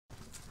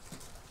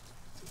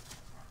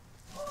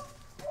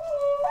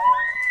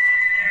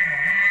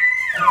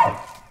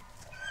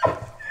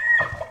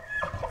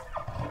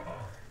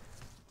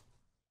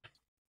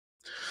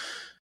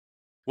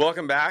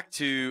Welcome back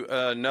to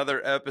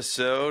another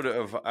episode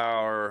of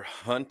our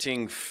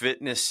hunting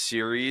fitness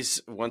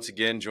series. Once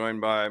again,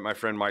 joined by my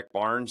friend Mike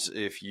Barnes.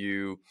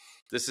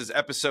 This is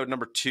episode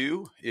number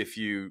 2. If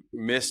you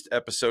missed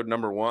episode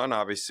number 1,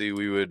 obviously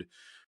we would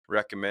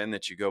recommend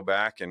that you go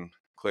back and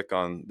click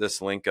on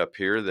this link up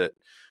here that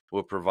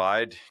will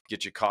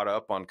get you caught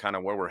up on kind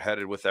of where we're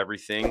headed with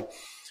everything.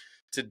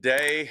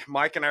 Today,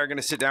 Mike and I are going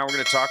to sit down. We're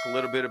going to talk a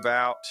little bit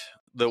about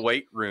the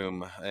weight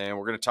room, and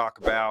we're going to talk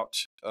about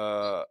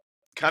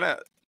kind of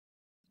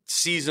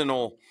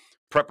seasonal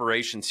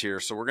preparations here.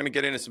 So we're going to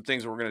get into some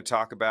things. We're going to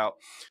talk about,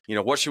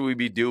 what should we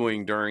be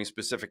doing during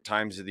specific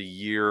times of the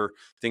year,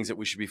 things that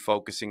we should be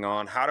focusing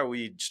on. How do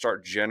we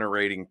start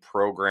generating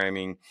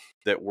programming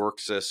that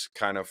works us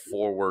kind of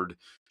forward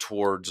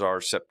towards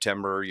our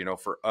September?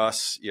 For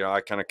us,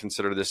 I kind of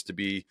consider this to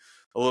be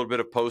a little bit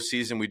of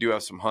postseason. We do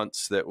have some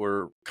hunts that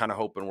we're kind of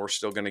hoping we're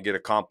still going to get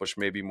accomplished,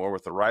 maybe more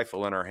with the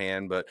rifle in our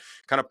hand, but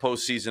kind of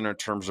postseason in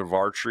terms of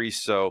archery.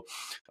 So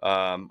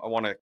I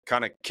want to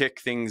kind of kick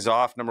things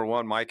off. Number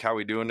one, Mike, how are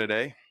we doing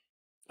today?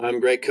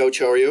 I'm great, Coach.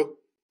 How are you?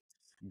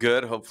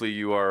 Good. Hopefully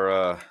you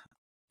are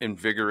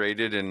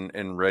invigorated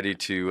and ready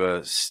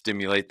to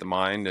stimulate the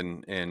mind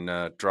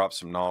and drop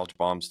some knowledge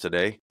bombs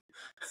today.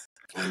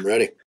 I'm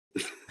ready.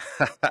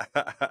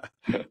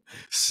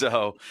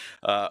 So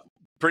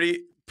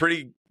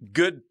pretty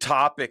good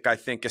topic, I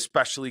think,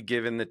 especially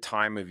given the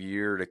time of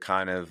year to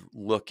kind of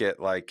look at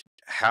like,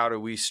 how do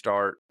we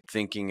start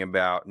thinking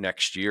about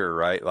next year,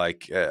 right?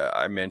 Like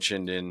I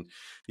mentioned in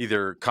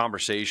either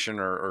conversation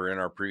or in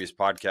our previous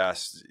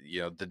podcast,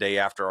 the day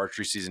after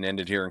archery season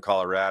ended here in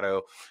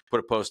Colorado, put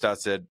a post out,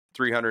 said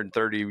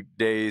 330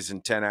 days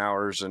and 10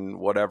 hours and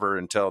whatever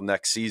until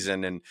next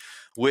season. And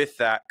with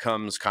that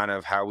comes kind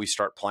of how we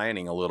start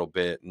planning a little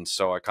bit. And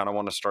so I kind of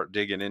want to start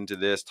digging into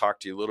this,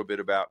 talk to you a little bit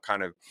about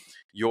kind of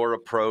your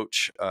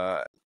approach.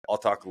 I'll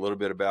talk a little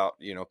bit about,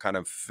 kind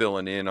of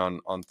filling in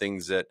on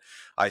things that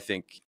I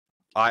think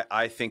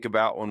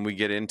about when we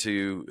get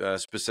into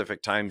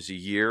specific times a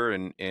year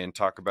and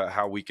talk about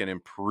how we can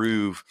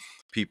improve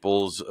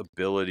people's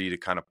ability to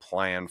kind of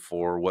plan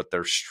for what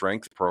their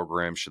strength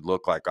program should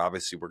look like.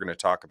 Obviously, we're going to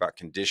talk about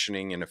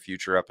conditioning in a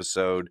future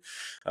episode,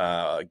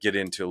 get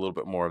into a little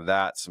bit more of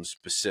that, some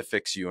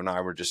specifics. You and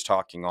I were just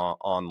talking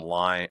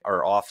online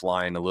or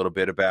offline a little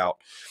bit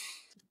about,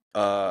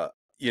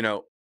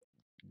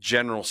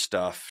 general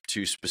stuff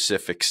to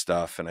specific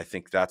stuff. And I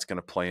think that's going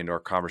to play into our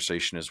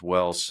conversation as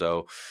well.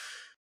 So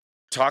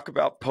talk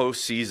about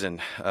postseason.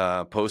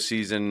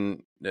 Postseason,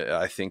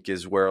 I think,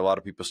 is where a lot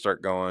of people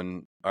start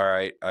going, all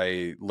right,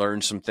 I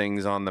learned some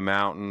things on the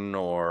mountain,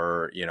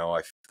 or,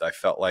 I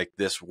felt like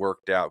this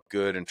worked out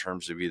good in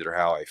terms of either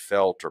how I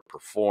felt or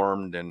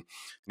performed. And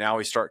now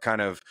we start kind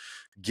of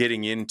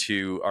getting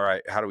into, all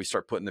right, how do we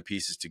start putting the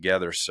pieces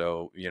together?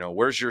 So,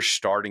 where's your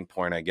starting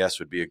point, I guess,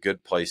 would be a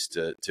good place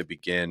to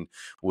begin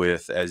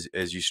with as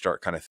you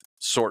start kind of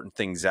sorting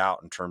things out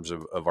in terms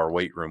of our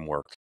weight room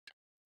work.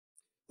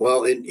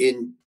 Well,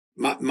 in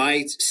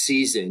my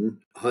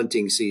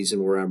hunting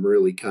season, where I'm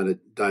really kind of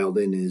dialed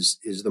in is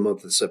the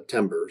month of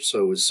September.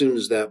 So as soon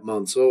as that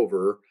month's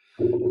over,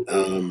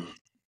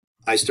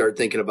 I start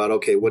thinking about,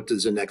 okay, what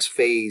does the next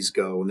phase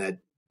go? And that,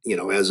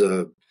 as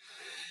a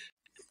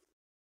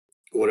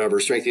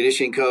strength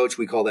conditioning coach,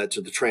 we call that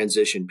to the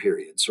transition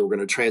period. So we're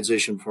going to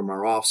transition from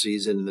our off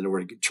season, and then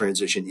we're going to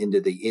transition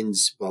into the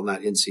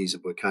not in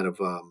season, but kind of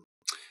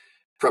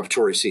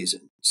preparatory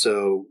season.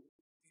 So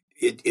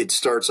it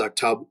starts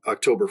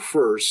October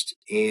 1st.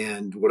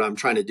 And what I'm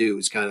trying to do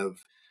is kind of,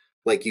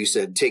 like you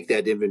said, take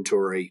that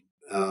inventory,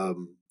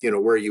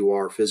 where you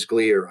are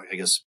physically, or I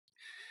guess,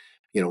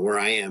 where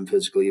I am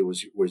physically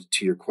was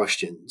to your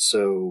question.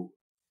 So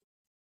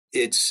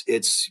it's,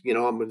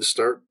 I'm going to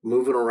start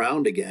moving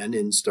around again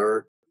and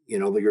start,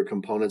 your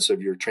components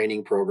of your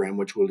training program,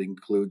 which will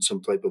include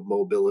some type of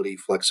mobility,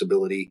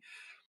 flexibility.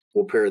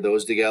 We'll pair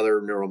those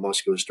together,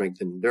 neuromuscular strength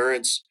and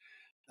endurance.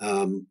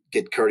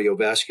 Get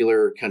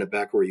cardiovascular kind of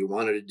back where you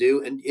wanted to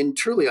do. And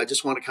truly, I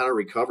just want to kind of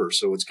recover.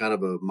 So it's kind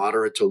of a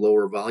moderate to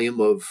lower volume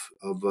of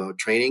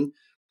training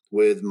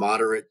with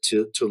moderate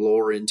to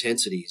lower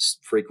intensities.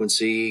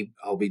 Frequency,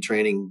 I'll be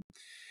training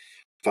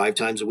 5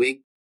 times a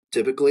week,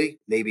 typically,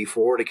 maybe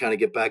 4 to kind of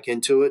get back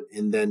into it.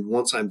 And then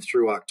once I'm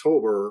through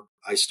October,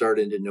 I start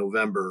into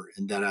November,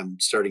 and then I'm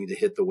starting to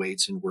hit the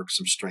weights and work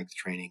some strength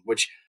training,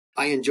 which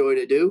I enjoy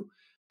to do.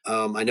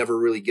 I never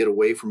really get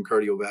away from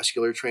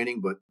cardiovascular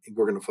training, but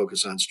we're going to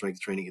focus on strength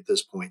training at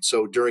this point.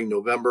 So during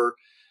November,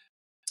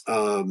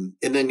 and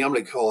then I'm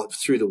going to call it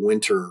through the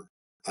winter.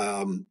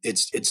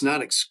 It's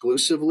not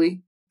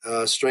exclusively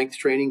strength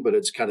training, but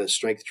it's kind of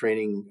strength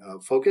training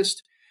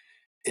focused.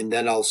 And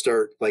then I'll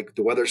start, like,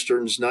 the weather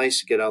turns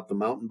nice, get out the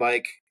mountain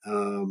bike,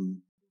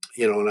 and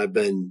I've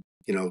been,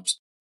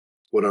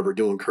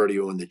 doing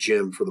cardio in the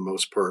gym for the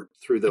most part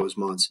through those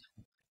months.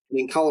 And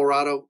in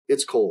Colorado,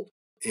 it's cold,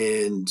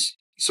 and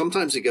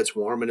sometimes it gets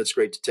warm, and it's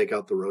great to take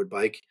out the road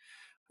bike,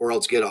 or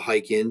else get a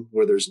hike in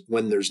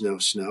when there's no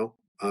snow.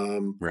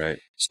 Right.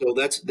 So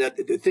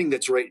the thing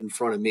that's right in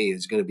front of me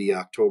is going to be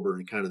October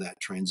and kind of that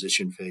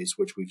transition phase,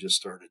 which we've just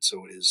started.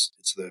 So it's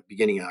the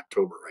beginning of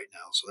October right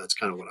now. So that's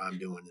kind of what I'm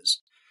doing,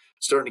 is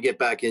starting to get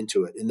back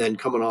into it. And then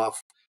coming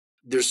off,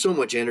 there's so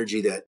much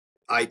energy that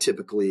I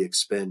typically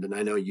expend, and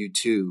I know you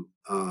too.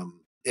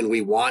 And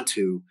we want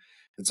to,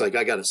 it's like,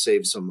 I got to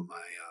save some of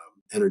my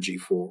energy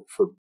for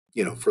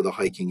the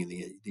hiking and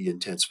the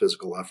intense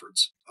physical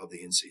efforts of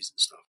the in-season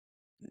stuff.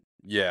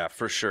 Yeah,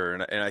 for sure.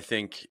 And I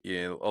think,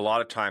 a lot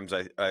of times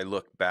I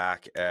look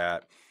back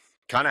at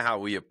kind of how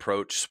we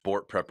approach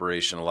sport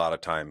preparation a lot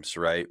of times,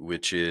 right?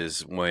 Which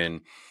is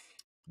when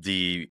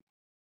the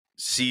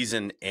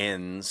season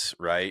ends,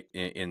 right,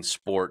 in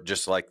sport,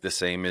 just like the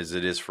same as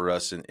it is for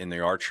us in the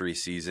archery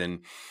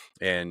season.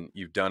 And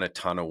you've done a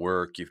ton of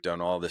work, you've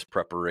done all this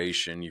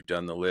preparation, you've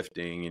done the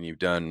lifting, and you've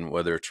done,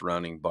 whether it's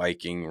running,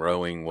 biking,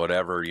 rowing,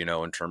 whatever,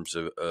 in terms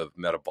of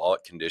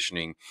metabolic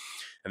conditioning.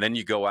 And then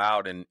you go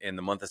out in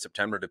the month of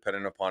September,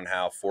 depending upon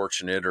how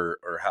fortunate or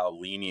how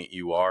lenient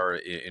you are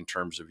in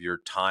terms of your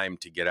time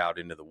to get out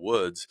into the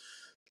woods.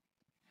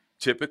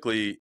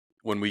 Typically,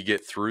 when we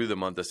get through the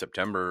month of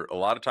September, a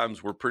lot of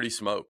times we're pretty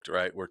smoked,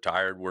 right? We're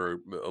tired. We're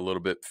a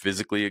little bit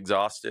physically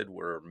exhausted.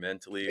 We're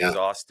mentally Yeah.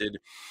 exhausted.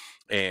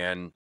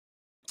 And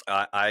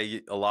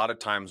I a lot of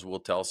times will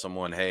tell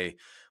someone, hey,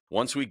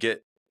 once we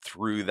get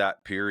through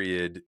that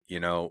period,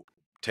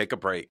 take a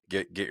break,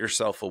 get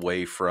yourself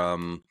away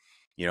from,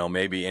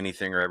 maybe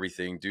anything or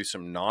everything, do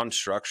some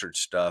non-structured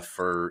stuff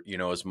for,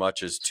 as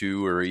much as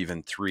 2 or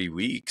even 3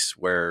 weeks,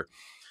 where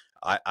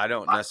I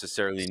don't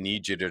necessarily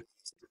need you to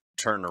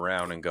turn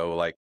around and go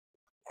like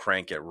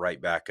crank it right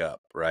back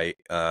up. Right.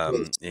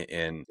 Yes.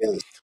 And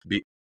Yes.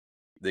 be,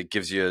 that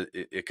gives you,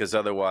 because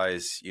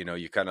otherwise,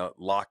 you kind of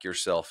lock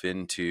yourself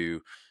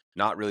into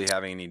not really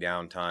having any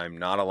downtime,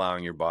 not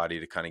allowing your body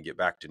to kind of get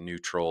back to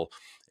neutral.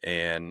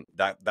 And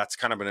that's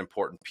kind of an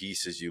important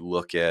piece as you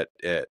look at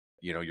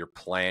your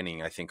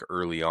planning, I think,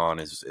 early on,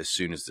 as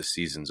soon as the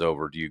season's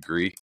over. Do you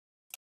agree?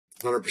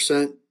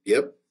 100%.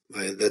 Yep.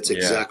 That's Yeah.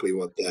 exactly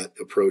what that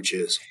approach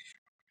is.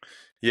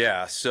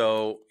 Yeah.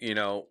 So,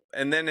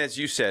 and then as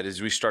you said,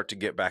 as we start to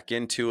get back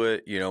into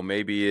it,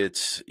 maybe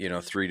it's,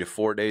 3 to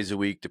 4 days a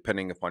week,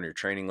 depending upon your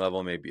training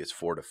level. Maybe it's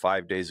 4 to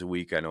 5 days a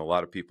week. I know a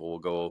lot of people will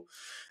go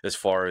as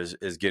far as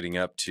getting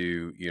up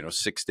to,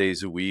 6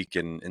 days a week.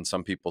 And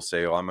some people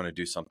say, oh, I'm going to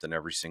do something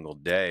every single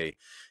day.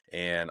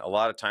 And a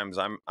lot of times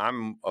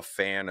I'm a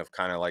fan of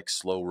kind of like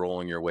slow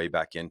rolling your way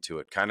back into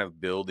it, kind of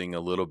building a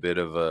little bit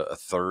of a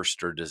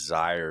thirst or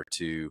desire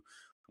to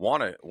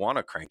want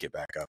to crank it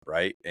back up,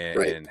 right?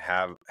 Right. And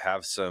have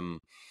some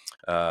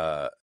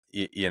a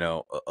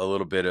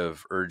little bit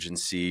of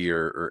urgency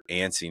or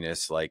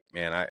antsiness, like,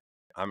 man,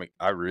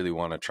 I really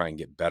want to try and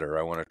get better.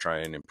 I want to try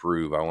and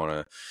improve. I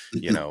want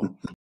to,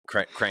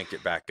 crank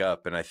it back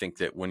up. And I think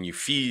that when you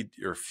feed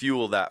or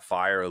fuel that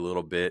fire a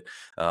little bit,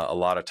 a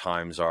lot of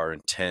times our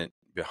intent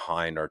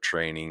behind our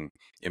training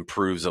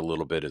improves a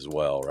little bit as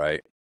well,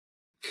 right?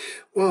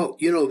 Well,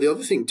 the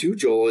other thing too,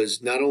 Joel,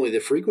 is not only the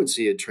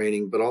frequency of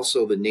training, but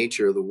also the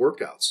nature of the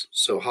workouts.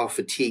 So how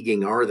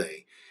fatiguing are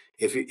they?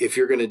 If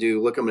you're going to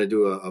do, look, I'm going to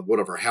do a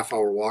whatever,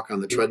 half-hour walk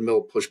on the treadmill,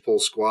 push, pull,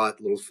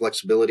 squat, little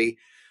flexibility.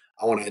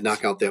 I want to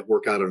knock out that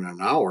workout in an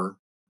hour.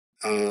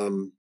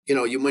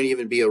 You might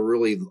even be a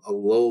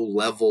low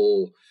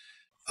level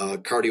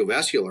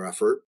cardiovascular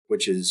effort,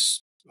 which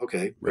is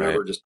okay, Right.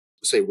 whatever. Just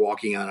say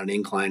walking on an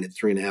incline at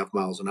 3.5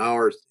 miles an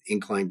hour,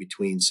 incline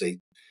between, say,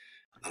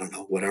 I don't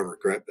know, whatever,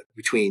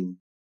 between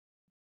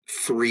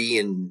 3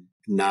 and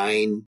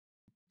 9,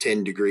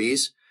 10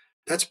 degrees.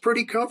 That's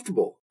pretty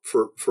comfortable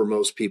for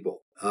most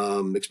people,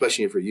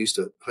 especially if you're used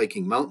to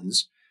hiking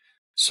mountains.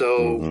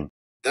 So Mm-hmm.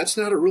 that's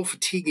not a real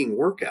fatiguing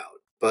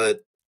workout.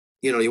 But,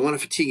 you want a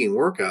fatiguing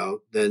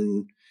workout,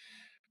 then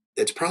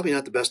it's probably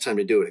not the best time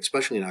to do it,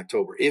 especially in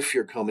October, if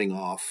you're coming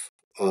off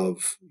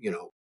of,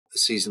 a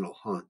seasonal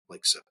hunt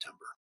like September.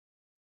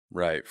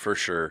 Right, for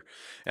sure.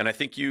 And I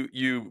think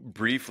you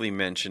briefly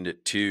mentioned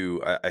it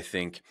too. I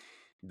think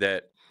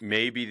that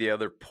maybe the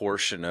other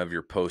portion of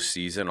your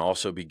postseason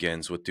also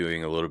begins with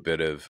doing a little bit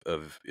of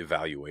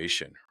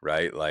evaluation,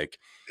 right? Like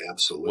what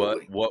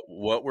Absolutely. what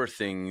what were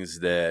things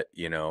that,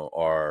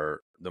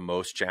 are the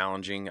most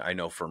challenging? I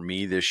know for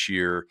me this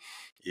year,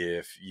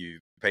 if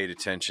you paid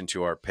attention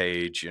to our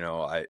page,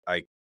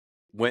 I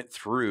went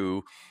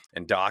through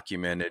and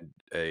documented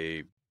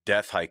a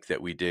death hike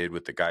that we did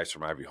with the guys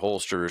from Ivy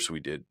Holsters. We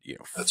did,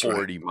 That's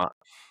right.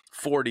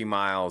 40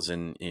 miles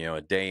in,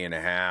 a day and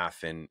a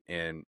half. And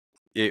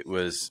it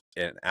was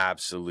an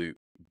absolute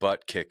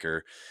butt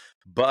kicker.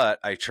 But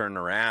I turned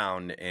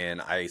around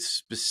and I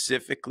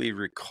specifically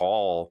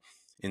recall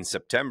in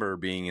September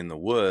being in the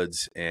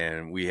woods,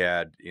 and we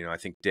had, I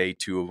think day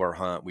 2 of our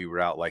hunt, we were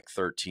out like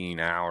 13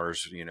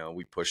 hours,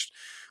 we pushed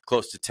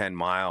close to 10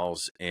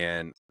 miles.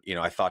 And,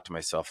 I thought to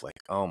myself, like,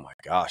 oh my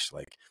gosh,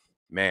 like,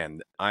 man,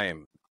 I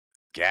am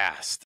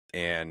gassed.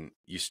 And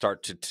you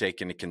start to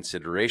take into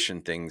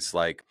consideration things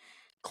like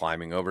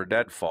climbing over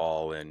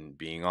deadfall and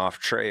being off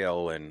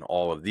trail and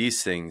all of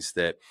these things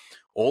that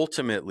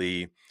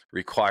ultimately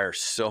require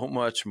so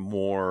much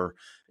more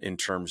in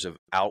terms of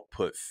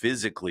output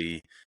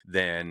physically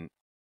than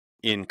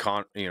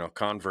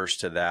converse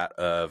to that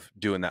of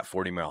doing that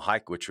 40-mile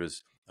hike, which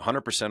was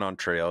 100% on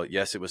trail.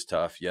 Yes, it was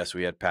tough. Yes,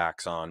 we had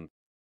packs on.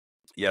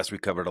 Yes, we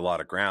covered a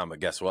lot of ground, but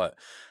guess what?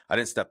 I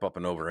didn't step up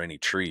and over any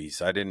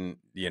trees. I didn't,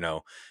 Yeah.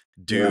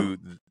 do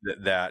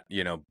that,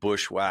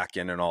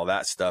 bushwhacking and all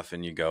that stuff.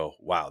 And you go,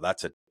 wow,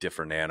 that's a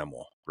different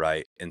animal.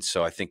 Right. And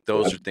so I think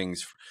those are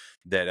things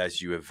that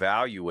as you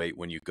evaluate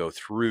when you go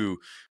through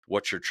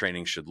what your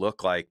training should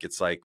look like,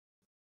 it's like,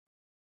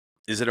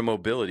 is it a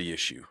mobility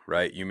issue,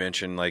 right? You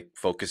mentioned like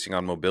focusing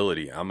on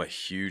mobility. I'm a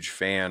huge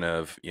fan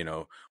of,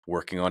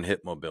 working on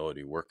hip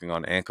mobility, working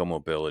on ankle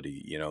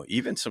mobility,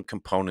 even some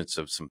components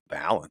of some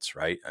balance,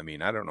 right? I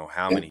mean, I don't know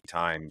how Yeah. many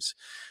times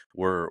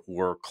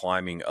we're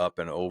climbing up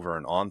and over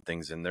and on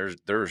things. And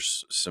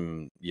there's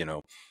some,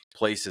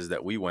 places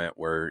that we went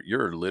where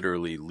you're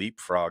literally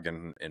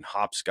leapfrogging and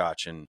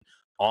hopscotching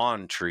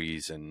on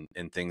trees and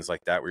things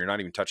like that where you're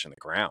not even touching the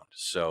ground.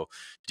 So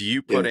do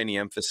you put Yeah. any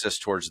emphasis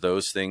towards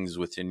those things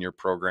within your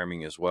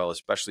programming as well,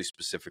 especially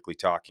specifically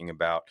talking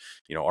about,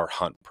 our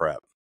hunt prep?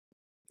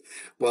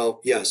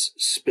 Well, yes,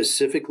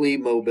 specifically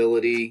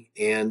mobility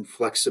and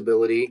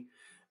flexibility.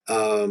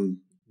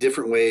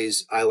 Different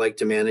ways I like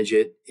to manage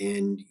it.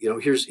 And,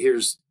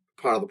 here's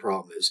part of the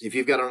problem is if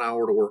you've got an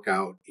hour to work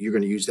out, you're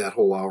going to use that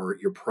whole hour.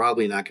 You're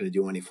probably not going to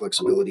do any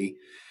flexibility.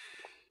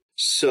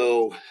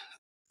 So,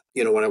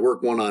 when I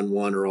work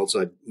one-on-one or else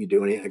you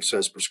do any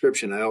exercise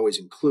prescription, I always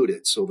include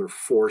it. So they're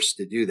forced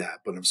to do that.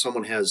 But if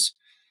someone has,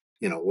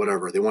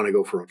 whatever, they want to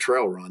go for a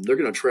trail run, they're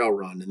going to trail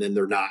run and then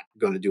they're not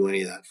going to do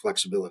any of that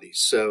flexibility.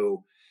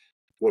 So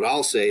what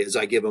I'll say is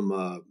I give them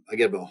a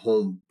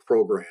home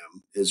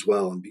program as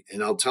well.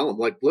 And I'll tell them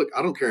like, look,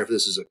 I don't care if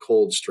this is a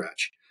cold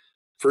stretch,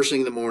 first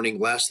thing in the morning,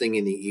 last thing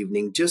in the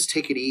evening, just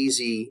take it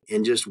easy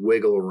and just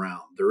wiggle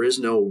around. There is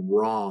no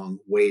wrong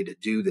way to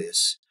do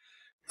this.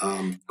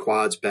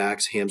 Quads,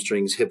 backs,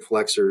 hamstrings, hip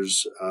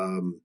flexors,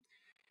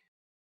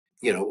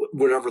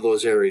 whatever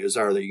those areas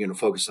are that you're going to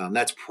focus on.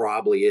 That's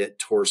probably it.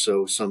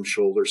 Torso, some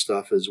shoulder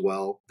stuff as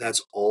well.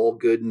 That's all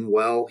good and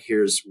well.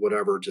 Here's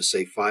whatever, just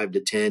say 5 to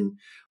 10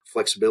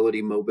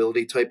 flexibility,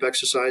 mobility type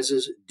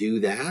exercises. Do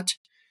that.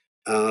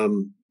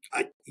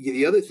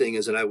 The other thing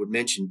is that I would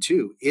mention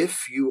too,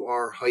 if you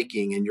are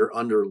hiking and you're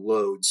under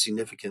load,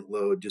 significant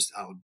load, just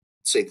I would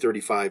say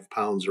 35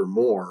 pounds or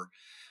more,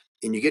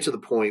 and you get to the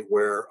point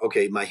where,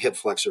 okay, my hip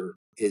flexor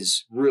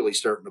is really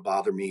starting to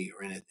bother me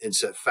and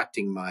it's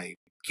affecting my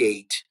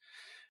gait,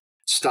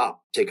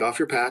 stop, take off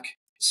your pack,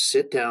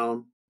 sit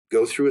down,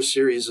 go through a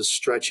series of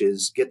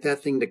stretches, get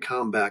that thing to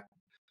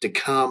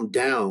calm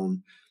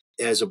down,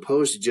 as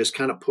opposed to just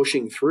kind of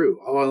pushing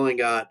through. Oh, I only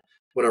got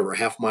whatever, a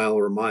half mile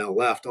or a mile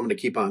left. I'm going to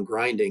keep on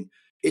grinding.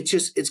 It's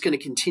going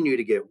to continue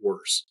to get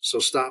worse. So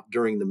stop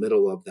during the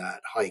middle of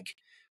that hike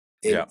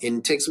Yeah.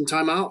 and take some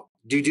time out.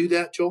 Do you do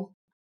that, Joel?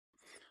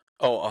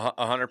 Oh,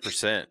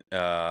 100%.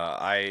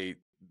 I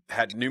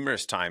had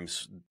numerous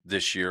times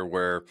this year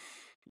where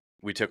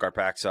we took our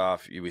packs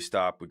off, we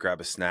stop, we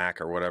grab a snack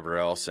or whatever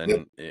else,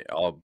 Yep. and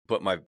I'll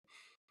put my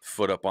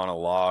foot up on a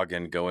log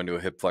and go into a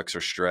hip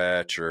flexor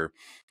stretch or,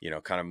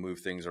 kind of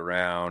move things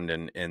around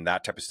and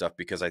that type of stuff.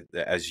 Because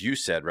as you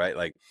said, right,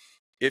 like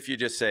if you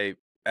just say,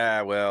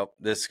 well,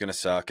 this is going to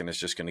suck and it's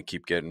just going to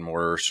keep getting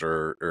worse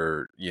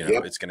or,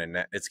 Yep. it's going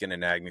to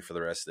nag me for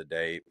the rest of the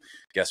day.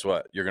 Guess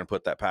what? You're going to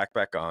put that pack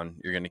back on.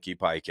 You're going to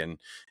keep hiking.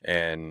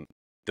 And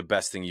the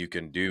best thing you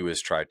can do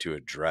is try to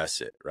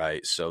address it.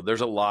 Right. So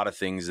there's a lot of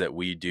things that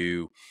we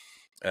do,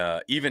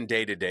 even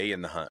day to day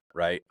in the hunt.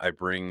 Right. I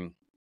bring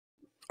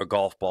a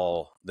golf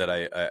ball that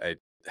I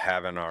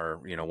have in our,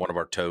 one of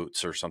our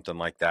totes or something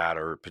like that,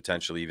 or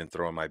potentially even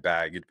throw in my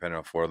bag, depending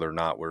on whether or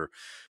not we're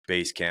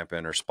base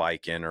camping or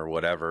spiking or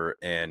whatever,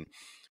 and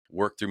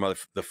work through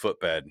the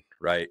footbed,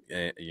 right?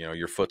 And,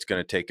 your foot's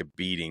going to take a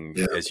beating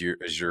Yeah. as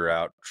you're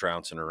out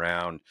trouncing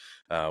around.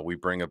 We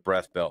bring a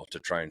breath belt to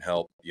try and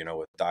help,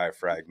 with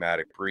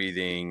diaphragmatic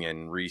breathing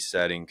and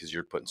resetting, because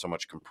you're putting so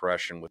much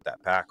compression with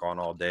that pack on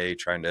all day,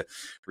 trying to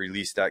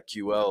release that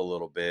QL a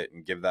little bit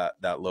and give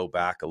that low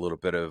back a little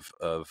bit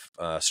of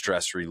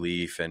stress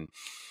relief and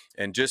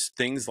just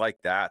things like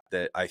that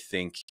I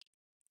think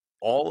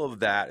all of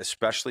that,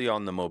 especially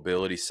on the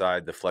mobility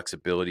side, the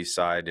flexibility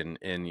side,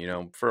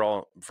 and for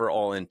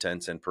all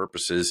intents and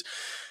purposes,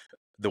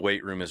 the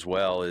weight room as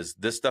well, is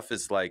this stuff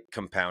is like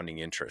compounding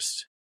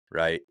interest,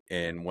 right?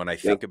 And when I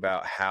Yep. think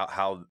about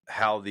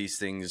how these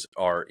things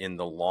are in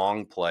the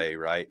long play,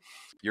 right?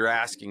 You're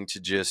asking to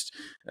just,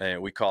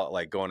 we call it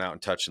like going out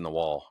and touching the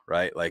wall,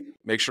 right? Like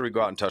make sure we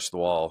go out and touch the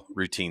wall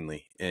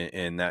routinely.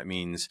 And that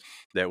means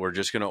that we're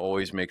just going to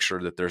always make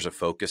sure that there's a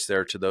focus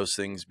there to those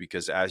things,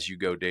 because as you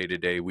go day to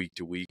day, week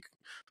to week,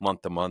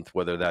 month to month,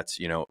 whether that's,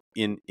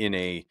 in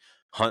a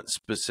hunt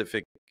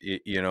specific,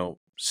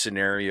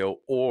 scenario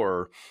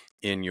or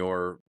in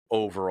your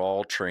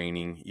overall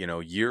training,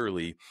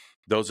 yearly,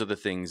 those are the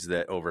things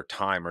that over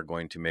time are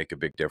going to make a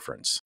big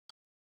difference.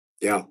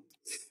 Yeah.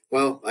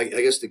 Well, I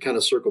guess to kind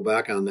of circle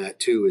back on that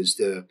too is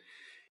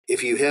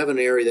if you have an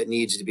area that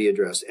needs to be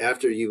addressed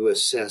after you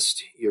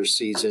assessed your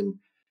season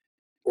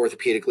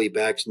orthopedically,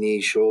 backs,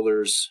 knees,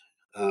 shoulders,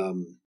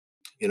 um,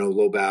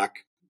 low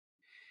back,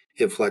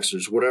 hip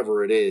flexors,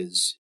 whatever it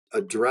is,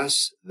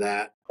 address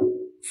that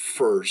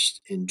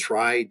first and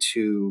try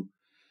to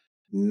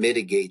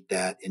mitigate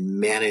that and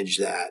manage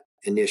that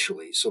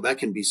initially. So that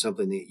can be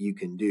something that you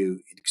can do,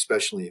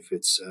 especially if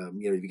it's,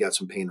 if you got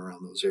some pain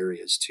around those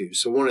areas too.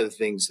 So one of the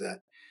things that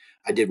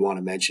I did want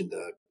to mention,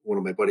 one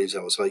of my buddies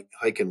I was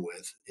hiking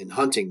with and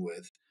hunting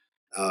with,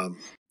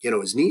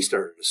 his knee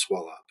started to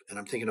swell up. And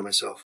I'm thinking to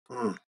myself,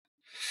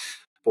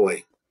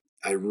 boy,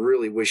 I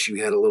really wish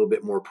you had a little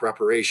bit more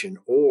preparation,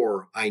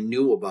 or I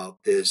knew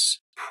about this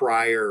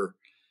prior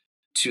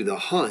to the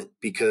hunt,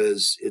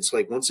 because it's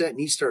like once that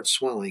knee starts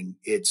swelling,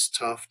 it's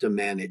tough to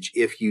manage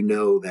if you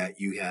know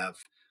that you have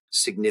For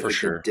significant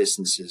sure.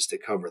 distances to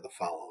cover the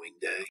following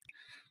day.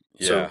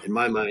 So Yeah. in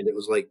my mind, it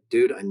was like,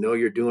 dude, I know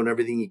you're doing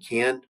everything you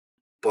can,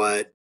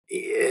 but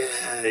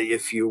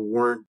if you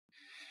weren't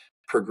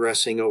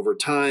progressing over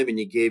time and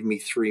you gave me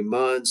 3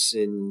 months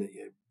and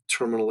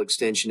terminal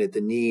extension at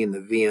the knee and the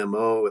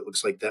VMO, it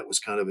looks like that was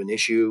kind of an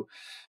issue.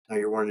 Now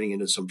you're running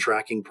into some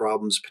tracking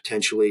problems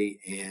potentially.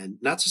 And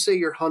not to say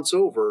your hunt's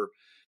over,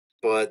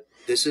 but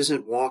this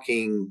isn't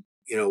walking,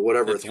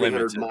 whatever, It's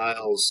 300 limited.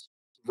 miles.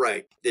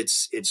 Right.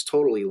 It's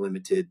totally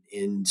limited.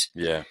 And,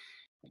 Yeah.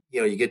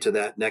 you get to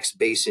that next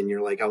basin,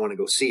 you're like, I want to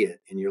go see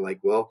it. And you're like,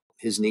 well,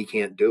 his knee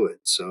can't do it.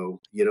 So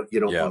you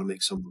don't Yeah. want to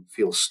make someone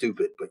feel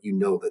stupid, but you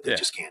know that they Yeah.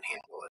 just can't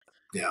handle it.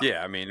 Yeah.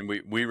 Yeah, I mean,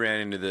 we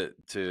ran into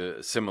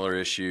a similar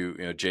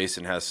issue.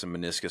 Jason has some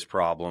meniscus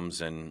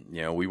problems, and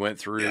we went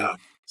through Yeah.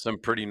 some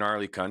pretty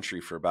gnarly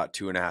country for about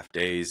 2.5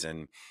 days,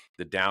 and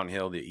the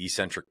downhill, the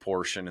eccentric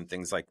portion, and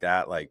things like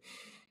that. Like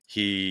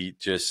he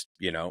just,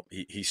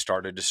 he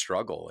started to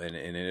struggle, and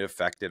it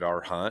affected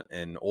our hunt,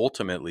 and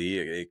ultimately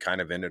it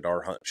kind of ended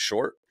our hunt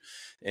short.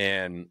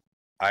 And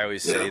I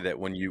always say Yeah. that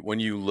when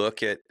you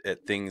look at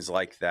things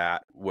like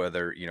that,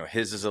 whether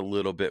his is a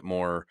little bit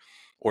more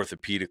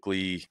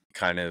orthopedically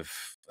kind of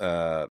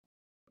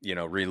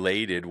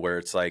related, where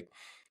it's like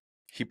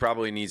he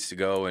probably needs to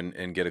go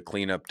and get a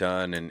cleanup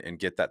done and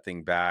get that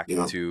thing back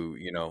Yeah. to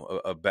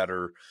a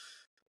better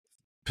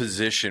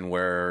position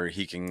where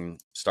he can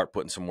start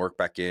putting some work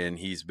back in.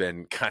 He's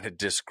been kind of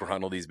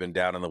disgruntled. He's been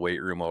down in the weight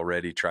room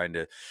already trying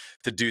to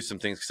do some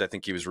things, because I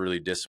think he was really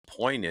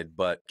disappointed.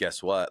 But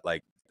guess what?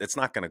 Like, it's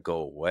not going to go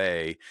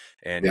away.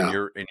 And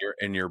Yeah.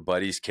 in your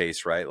buddy's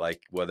case, right?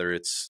 Like whether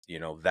it's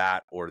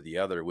that or the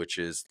other, which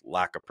is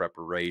lack of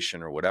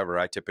preparation or whatever,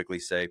 I typically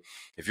say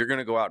if you're going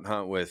to go out and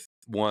hunt with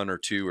one or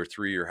two or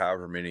three or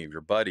however many of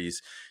your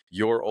buddies,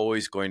 you're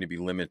always going to be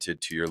limited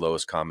to your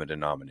lowest common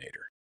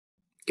denominator.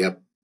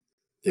 Yep.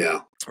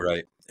 Yeah.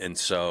 Right. And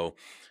so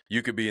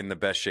you could be in the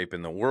best shape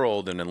in the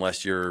world, and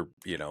unless you're,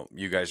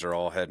 you guys are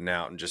all heading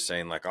out and just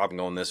saying like, I'm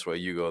going this way,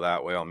 you go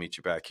that way, I'll meet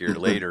you back here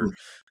later.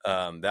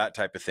 That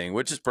type of thing,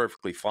 which is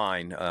perfectly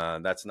fine.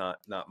 That's not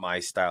my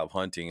style of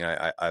hunting.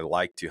 I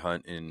like to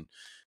hunt in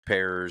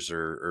pairs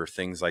or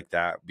things like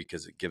that,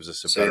 because it gives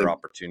us a better Same.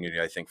 opportunity,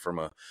 I think, from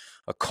a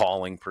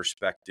calling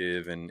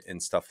perspective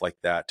and stuff like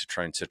that, to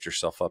try and set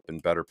yourself up in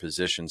better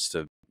positions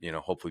to,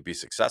 hopefully be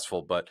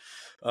successful. But,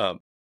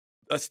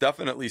 that's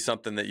definitely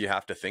something that you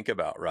have to think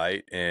about,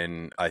 right?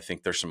 And I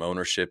think there's some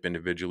ownership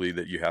individually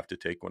that you have to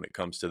take when it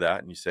comes to that.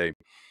 And you say,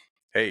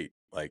 hey,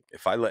 like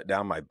if I let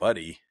down my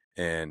buddy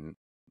and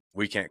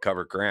we can't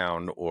cover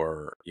ground,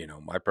 or,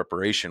 my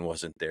preparation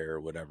wasn't there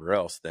or whatever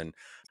else, then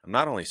I'm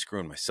not only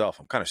screwing myself,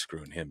 I'm kind of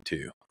screwing him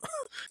too.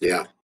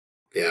 Yeah.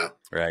 Yeah.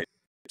 Right.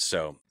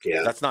 So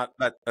Yeah. that's not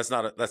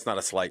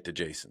a slight to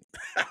Jason.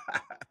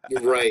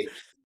 You're right.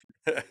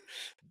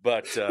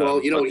 but,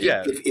 Well,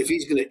 yeah.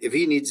 if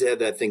he needs to have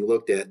that thing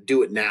looked at,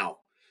 do it now.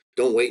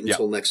 Don't wait Yeah.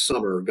 until next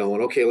summer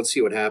going, okay, let's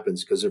see what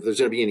happens. Because if there's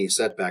going to be any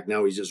setback,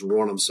 now he's just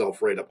run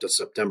himself right up to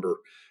September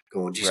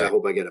going, geez, I Right.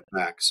 hope I get it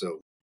back.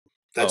 So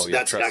Oh yeah.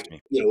 that's Trust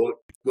me.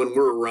 when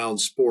we're around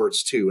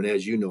sports too. And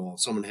as you know,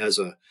 if someone has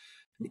an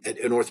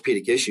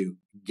orthopedic issue,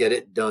 get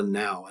it done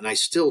now. And I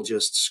still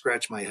just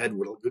scratch my head.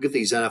 Look at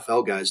these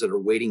NFL guys that are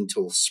waiting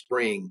till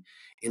spring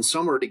in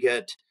summer to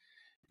get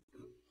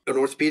an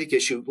orthopedic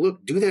issue.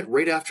 Look, do that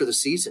right after the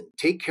season.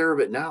 Take care of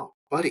it now,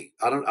 buddy.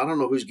 I don't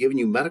know who's giving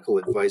you medical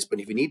advice, but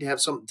if you need to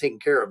have something taken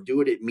care of,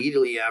 do it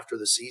immediately after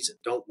the season.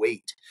 Don't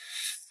wait.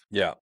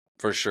 Yeah,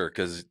 for sure.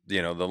 Because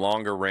the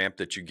longer ramp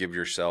that you give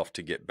yourself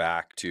to get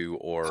back to,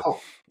 or Oh,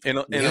 in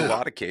a yeah,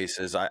 lot of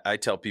cases, I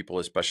tell people,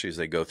 especially as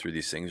they go through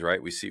these things,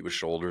 right? We see it with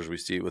shoulders, we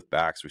see it with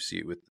backs, we see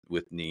it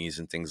with knees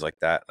and things like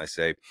that. And I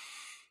say,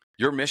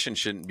 your mission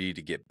shouldn't be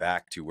to get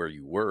back to where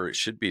you were. It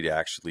should be to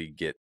actually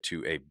get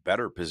to a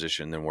better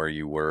position than where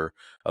you were.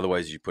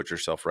 Otherwise, you put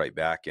yourself right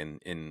back in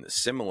a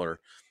similar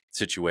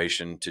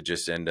situation to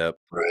just end up,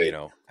 right.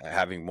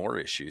 having more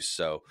issues.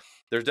 So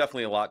there's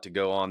definitely a lot to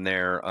go on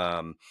there.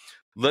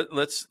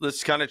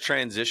 Let's kind of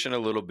transition a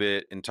little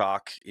bit and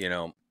talk.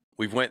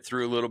 We've went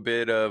through a little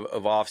bit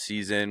of off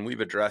season. We've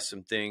addressed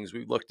some things.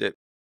 We've looked at,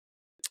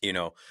 you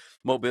know,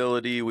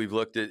 mobility. We've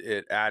looked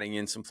at adding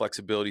in some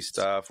flexibility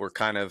stuff. We're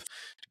kind of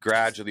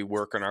gradually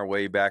working our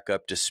way back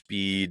up to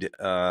speed,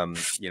 from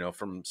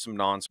some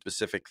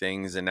non-specific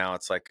things. And now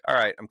it's like, all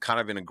right, I'm kind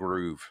of in a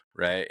groove,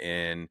 right?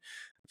 And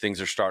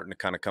things are starting to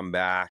kind of come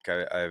back.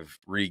 I've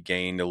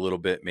regained a little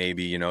bit,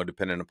 maybe,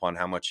 depending upon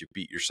how much you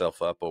beat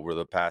yourself up over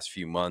the past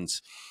few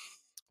months.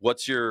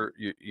 What's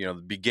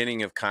the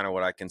beginning of kind of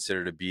what I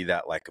consider to be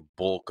that like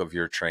bulk of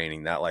your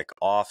training, that like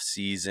off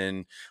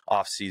season,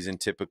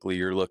 typically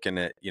you're looking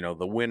at,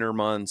 the winter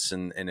months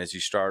and as you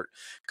start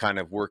kind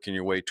of working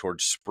your way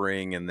towards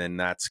spring. And then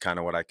that's kind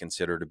of what I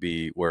consider to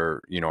be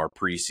where, our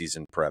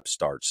preseason prep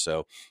starts.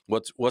 So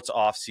what's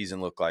off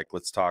season look like?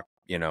 Let's talk,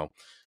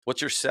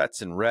 what's your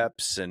sets and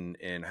reps and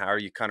how are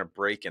you kind of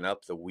breaking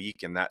up the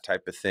week and that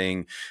type of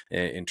thing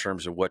in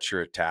terms of what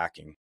you're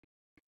attacking?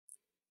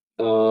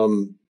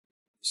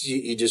 So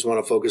you just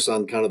want to focus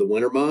on kind of the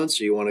winter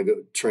months, or you want to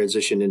go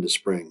transition into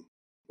spring?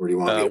 Where do you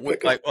want me to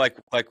pick up?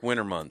 Like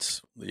winter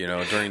months,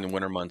 during the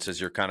winter months,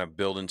 as you're kind of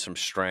building some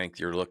strength,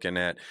 you're looking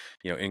at,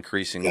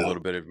 increasing a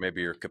little bit of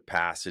maybe your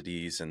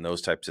capacities and those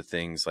types of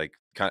things, like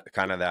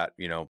kind of that,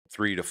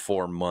 3 to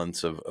 4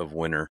 months of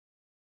winter.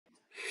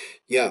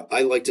 Yeah,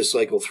 I like to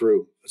cycle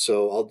through.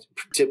 So I'll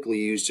typically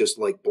use just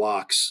like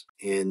blocks.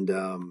 And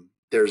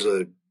there's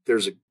a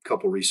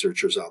couple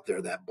researchers out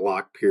there that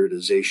block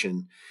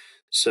periodization.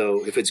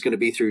 So if it's going to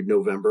be through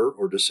November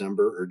or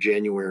December or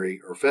January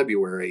or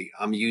February,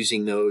 I'm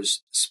using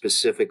those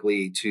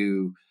specifically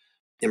to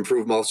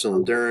improve muscle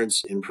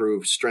endurance,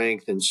 improve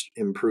strength, and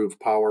improve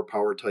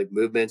power type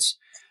movements.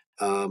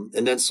 And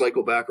then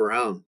cycle back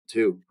around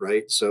too,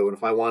 right? So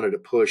if I wanted to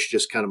push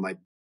just kind of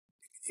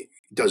it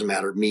doesn't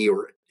matter me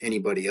or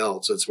anybody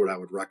else, that's what I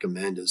would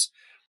recommend is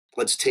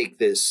let's take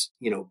this,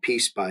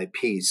 piece by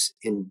piece.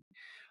 And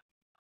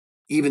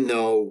even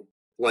though,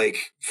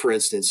 like, for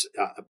instance,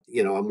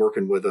 I'm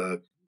working with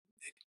a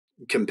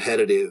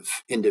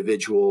competitive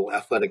individual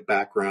athletic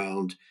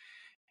background.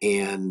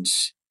 And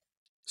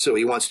so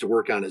he wants to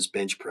work on his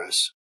bench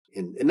press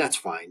and that's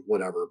fine,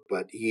 whatever.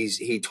 But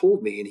he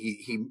told me, and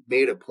he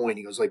made a point.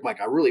 He goes like, Mike,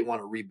 I really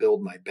want to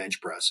rebuild my bench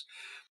press,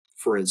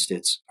 for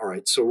instance. All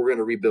right. So we're going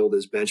to rebuild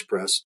his bench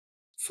press,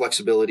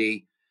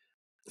 flexibility,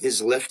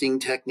 his lifting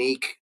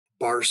technique,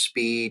 bar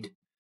speed,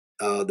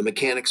 the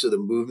mechanics of the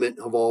movement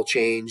have all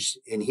changed.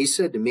 And he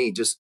said to me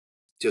just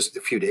a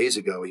few days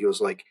ago, he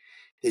was like,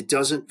 it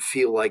doesn't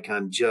feel like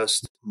I'm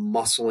just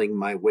muscling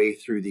my way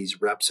through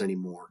these reps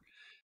anymore.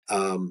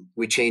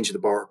 We changed the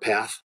bar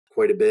path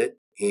quite a bit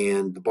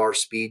and the bar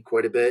speed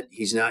quite a bit.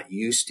 He's not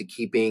used to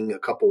keeping a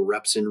couple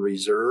reps in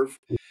reserve,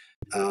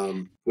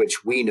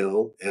 which we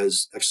know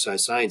as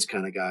exercise science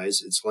kind of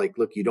guys. It's like,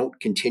 look, you don't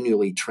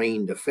continually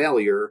train to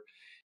failure.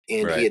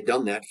 And Right. he had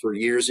done that for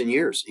years and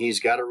years. He's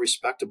got a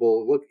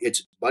respectable look.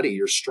 It's buddy,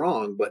 you're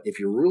strong, but if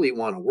you really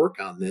want to work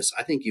on this,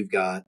 I think you've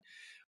got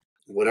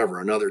whatever,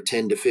 another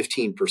 10 to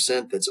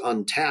 15% that's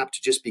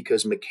untapped just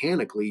because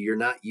mechanically you're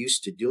not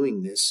used to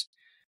doing this,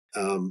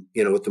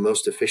 with the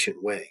most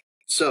efficient way.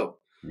 So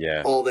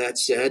Yeah. all that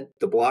said,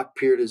 the block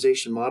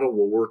periodization model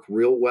will work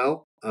real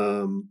well.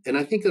 And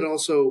I think that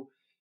also,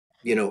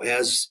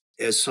 as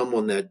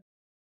someone that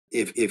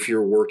if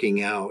you're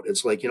working out,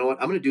 it's like, you know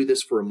what, I'm going to do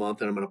this for a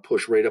month and I'm going to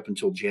push right up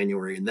until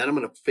January. And then I'm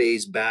going to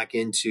phase back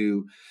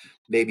into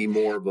maybe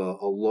more of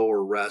a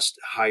lower rest,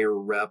 higher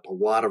rep, a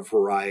lot of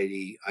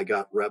variety. I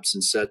got reps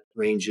and set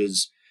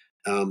ranges,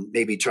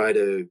 maybe try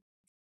to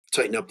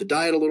tighten up the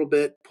diet a little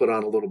bit, put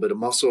on a little bit of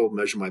muscle,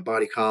 measure my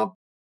body comp,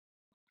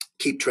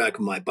 keep track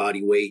of my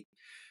body weight.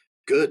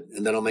 Good.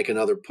 And then I'll make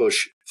another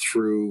push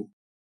through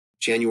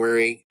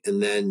January.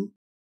 And then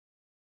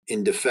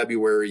into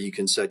February, you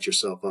can set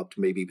yourself up to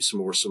maybe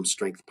some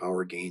strength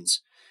power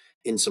gains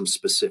in some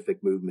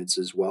specific movements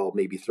as well.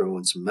 Maybe throw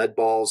in some med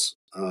balls,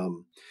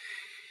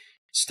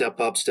 step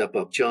up,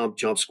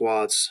 jump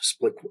squats,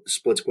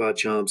 split squat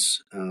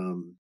jumps.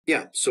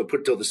 So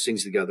put those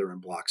things together in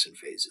blocks and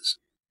phases.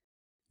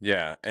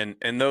 Yeah.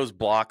 And those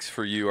blocks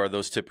for you, are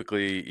those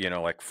typically,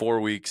 like 4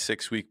 weeks,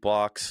 6-week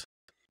blocks?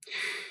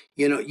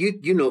 You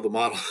know the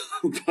model,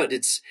 but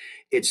it's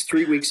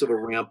 3 weeks of a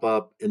ramp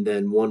up and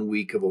then 1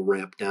 week of a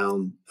ramp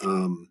down.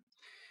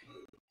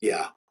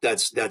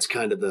 That's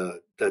kind of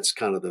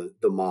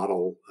the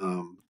model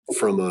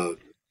from a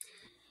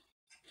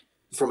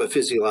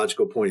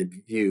physiological point of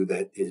view.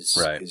 That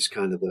is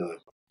kind of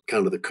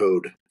the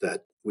code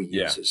that we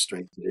use as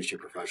strength and conditioning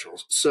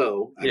professionals.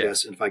 So I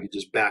guess if I could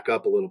just back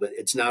up a little bit,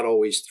 it's not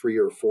always 3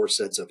 or 4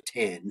 sets of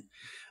 10.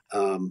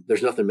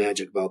 There's nothing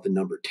magic about the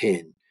number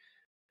 10.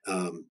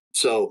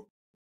 So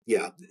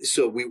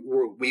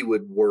we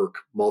would work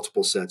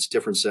multiple sets,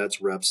 different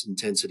sets, reps,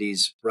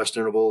 intensities, rest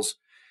intervals,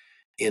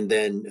 and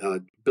then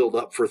build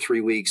up for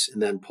 3 weeks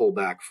and then pull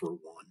back for 1.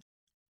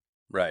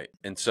 Right.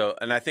 And so,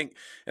 and I think,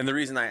 and the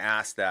reason I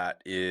ask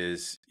that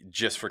is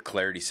just for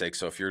clarity's sake.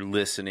 So if you're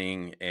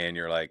listening and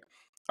you're like,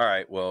 all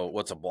right, well,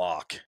 what's a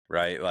block,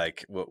 right?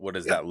 Like, what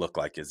does that look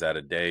like? Is that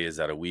a day? Is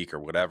that a week or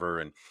whatever?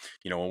 And,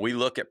 when we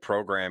look at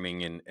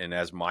programming and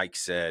as Mike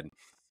said,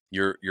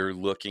 you're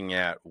looking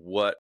at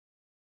what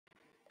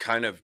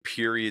kind of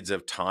periods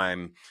of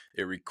time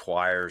it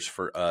requires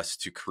for us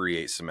to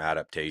create some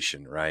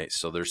adaptation, right?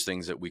 So there's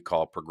things that we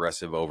call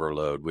progressive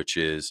overload, which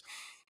is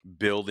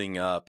building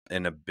up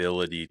an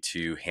ability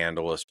to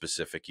handle a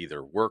specific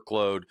either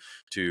workload,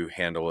 to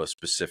handle a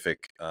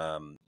specific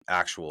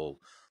actual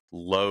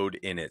load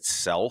in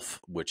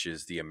itself, which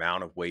is the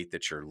amount of weight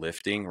that you're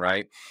lifting,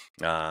 right?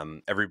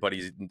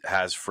 Everybody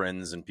has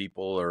friends and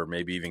people, or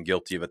maybe even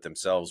guilty of it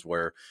themselves,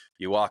 where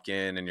you walk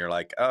in and you're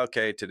like,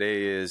 okay,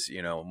 today is,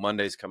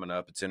 Monday's coming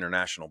up. It's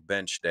International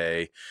Bench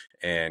Day.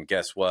 And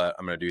guess what?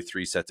 I'm going to do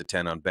 3 sets of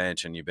 10 on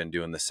bench. And you've been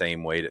doing the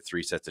same weight at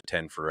 3 sets of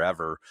 10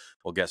 forever.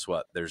 Well, guess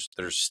what? There's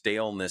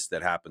staleness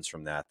that happens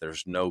from that.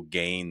 There's no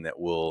gain that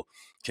will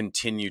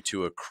continue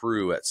to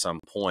accrue at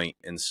some point.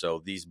 And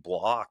so these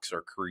blocks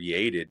are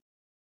created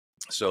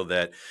so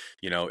that,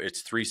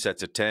 it's 3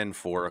 sets of 10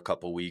 for a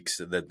couple weeks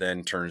that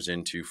then turns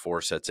into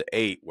 4 sets of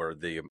 8, where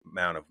the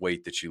amount of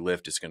weight that you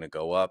lift is going to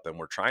go up. And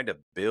we're trying to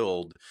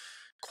build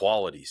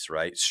qualities,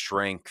 right?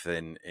 Strength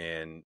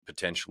and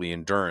potentially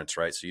endurance,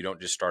 right? So you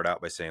don't just start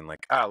out by saying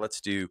like,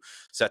 let's do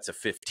sets of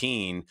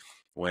 15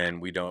 when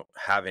we don't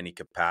have any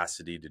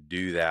capacity to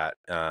do that,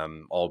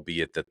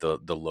 albeit that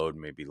the load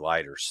may be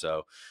lighter.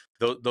 So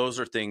those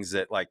are things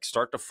that like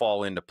start to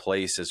fall into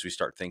place as we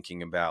start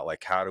thinking about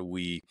like, how do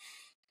we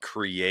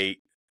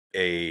create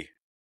a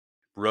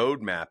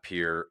roadmap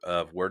here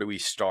of where do we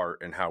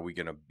start and how are we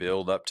going to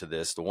build up to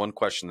this. The one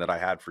question that I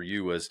had for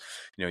you was,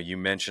 you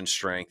mentioned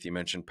strength, you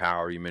mentioned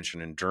power, you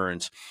mentioned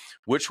endurance.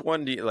 Which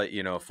one do you like,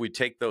 if we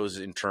take those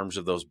in terms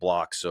of those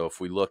blocks? So if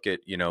we look at,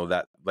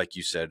 that, like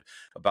you said,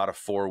 about a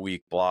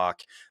 4-week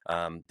block,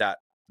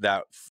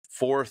 that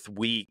fourth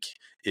week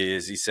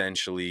is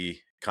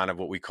essentially kind of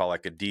what we call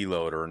like a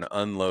deload or an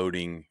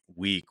unloading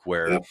week,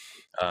 where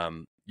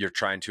you're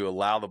trying to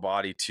allow the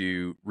body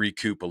to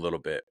recoup a little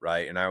bit,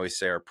 right? And I always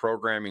say our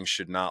programming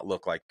should not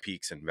look like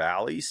peaks and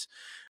valleys.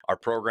 Our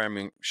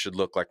programming should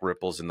look like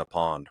ripples in the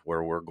pond,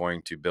 where we're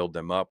going to build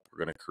them up.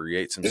 We're going to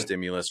create some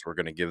stimulus. We're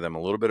going to give them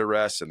a little bit of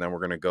rest, and then we're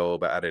going to go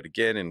at it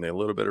again and a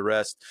little bit of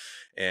rest.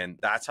 And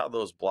that's how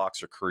those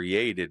blocks are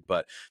created.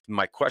 But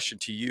my question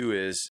to you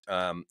is,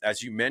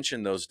 as you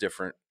mentioned those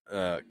different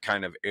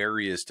kind of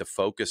areas to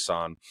focus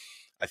on,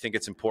 I think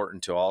it's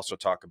important to also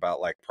talk about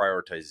like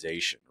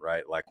prioritization,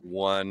 right? Like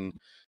one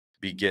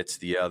begets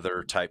the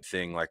other type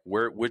thing. Like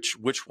which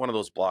one of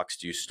those blocks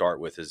do you start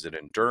with? Is it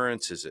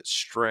endurance? Is it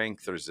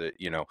strength? Or is it,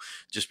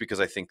 just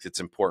because I think it's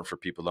important for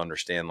people to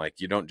understand,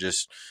 like you don't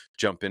just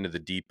jump into the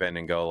deep end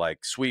and go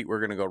like, sweet, we're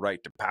going to go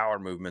right to power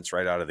movements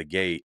right out of the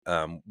gate.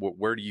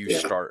 Where do you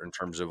start in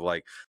terms of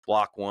like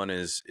block one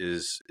is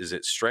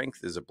it strength?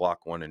 Is it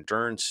block one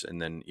endurance? And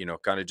then,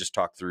 kind of just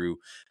talk through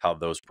how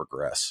those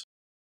progress.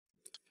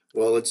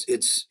 Well,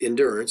 it's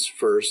endurance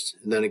first,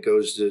 and then it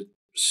goes to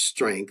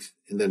strength,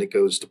 and then it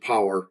goes to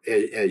power,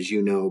 as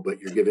you know. But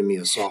you're giving me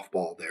a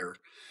softball there,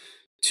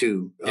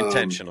 too.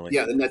 Intentionally,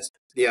 and that's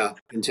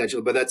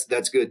intentional. But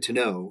that's good to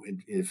know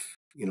if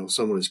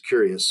someone is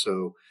curious.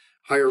 So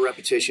higher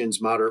repetitions,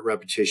 moderate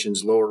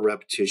repetitions, lower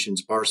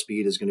repetitions. Bar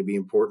speed is going to be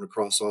important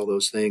across all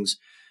those things.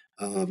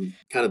 Kind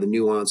of the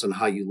nuance on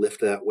how you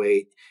lift that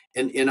weight.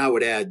 And I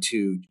would add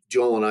to,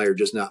 Joel and I are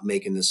just not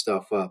making this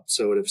stuff up.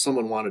 So if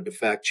someone wanted to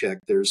fact check,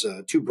 there's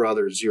 2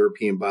 brothers,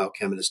 European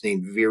biochemists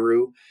named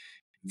Viru,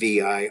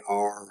 Viro.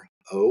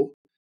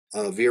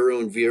 Viru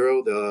and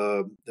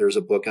Viro, there's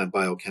a book on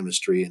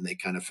biochemistry, and they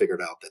kind of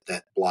figured out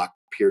that block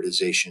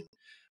periodization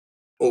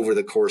over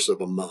the course of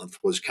a month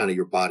was kind of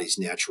your body's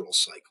natural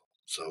cycle.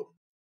 So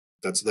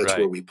that's right.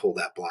 Where we pull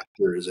that block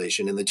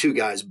periodization. And the 2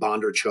 guys,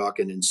 Bondarchuk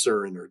and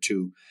Insurin, are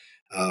 2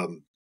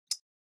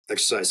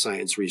 exercise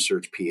science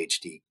research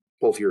PhD,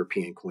 both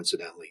European,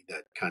 coincidentally,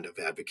 that kind of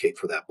advocate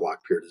for that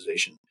block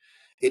periodization.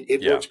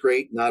 It works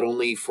great, not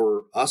only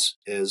for us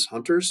as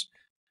hunters,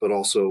 but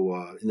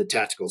also in the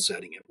tactical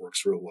setting, it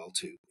works real well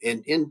too.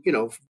 And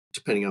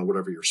depending on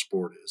whatever your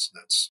sport is,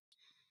 that's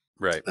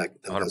right. That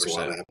has a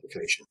lot of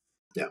application.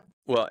 Yeah.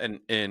 Well, and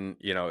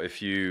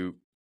if you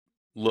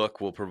look,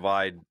 we'll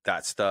provide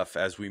that stuff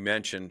as we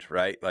mentioned,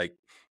 right? Like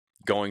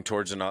going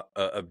towards an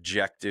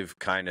objective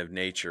kind of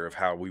nature of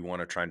how we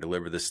want to try and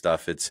deliver this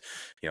stuff. It's,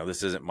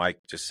 this isn't Mike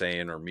just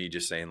saying, or me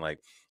just saying like,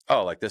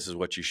 oh, like this is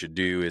what you should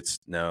do. It's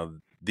no,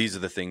 these are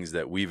the things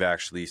that we've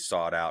actually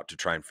sought out to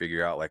try and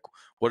figure out like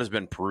what has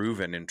been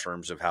proven in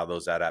terms of how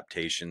those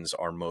adaptations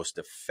are most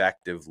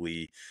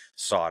effectively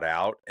sought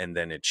out and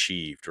then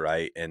achieved,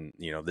 right? And,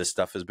 this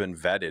stuff has been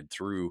vetted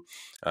through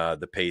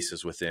the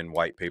paces within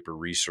white paper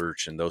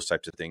research and those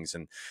types of things.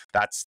 And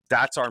that's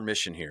our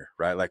mission here,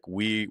 right? Like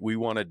we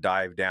want to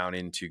dive down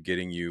into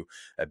getting you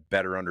a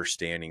better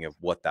understanding of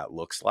what that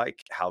looks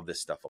like, how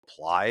this stuff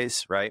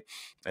applies, right?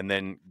 And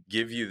then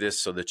give you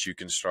this so that you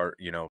can start,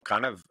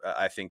 kind of,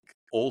 I think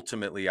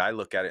ultimately I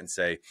look at it and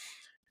say,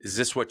 is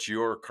this what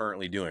you're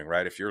currently doing,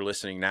 right? If you're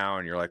listening now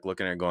and you're like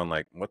looking at it going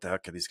like, what the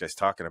heck are these guys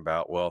talking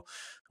about? Well,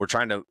 we're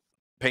trying to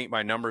paint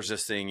by numbers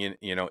this thing in,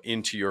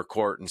 into your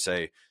court and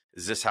say,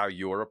 Is this how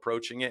you're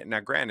approaching it? Now,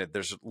 granted,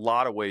 there's a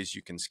lot of ways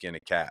you can skin a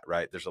cat,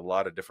 right? There's a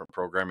lot of different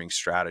programming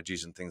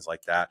strategies and things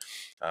like that.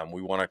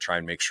 We want to try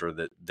and make sure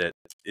that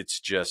it's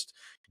just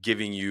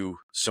giving you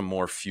some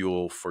more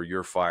fuel for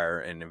your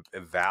fire, and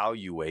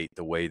evaluate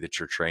the way that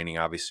you're training.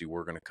 Obviously,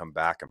 we're going to come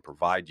back and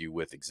provide you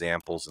with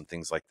examples and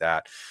things like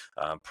that,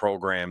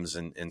 programs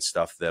and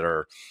stuff that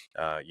are,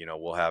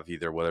 we'll have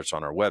either, whether it's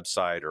on our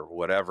website or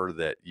whatever,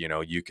 that,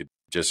 you could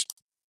just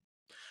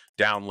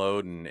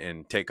download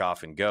and take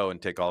off and go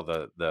and take all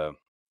the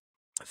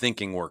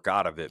thinking work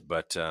out of it.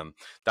 But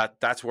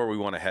that's where we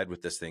want to head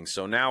with this thing.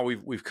 So now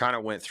we've kind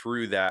of went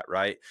through that,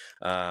 right?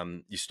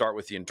 You start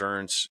with the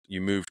endurance,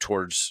 you move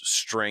towards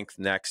strength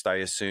next, I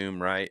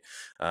assume, right?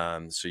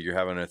 So you're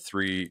having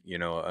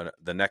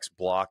the next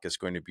block is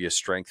going to be a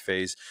strength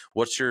phase.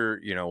 What's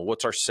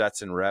our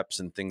sets and reps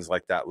and things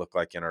like that look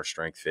like in our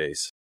strength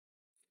phase?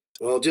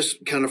 Well,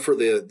 just kind of for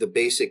the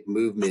basic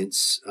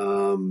movements,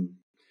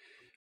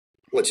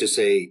 let's just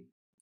say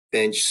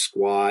bench,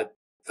 squat,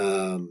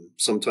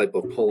 some type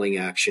of pulling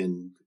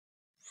action,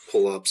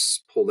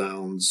 pull-ups,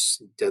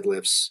 pull-downs,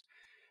 deadlifts.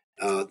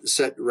 The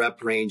set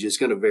rep range is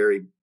going to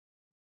vary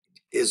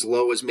as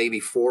low as maybe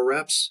 4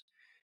 reps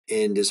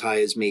and as high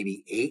as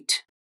maybe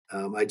 8.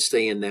 I'd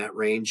stay in that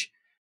range.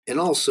 And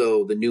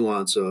also the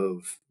nuance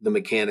of the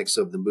mechanics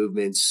of the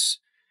movements,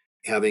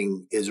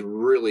 having as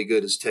really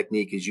good as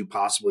technique as you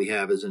possibly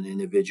have as an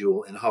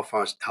individual, and how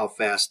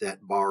fast that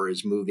bar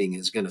is moving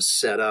is going to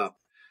set up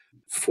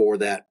for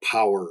that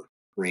power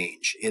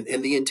range. And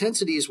the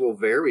intensities will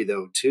vary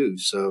though too.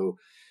 So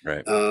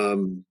Right. I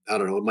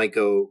don't know, it might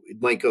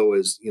go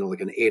as,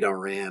 like an 8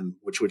 RM,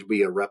 which would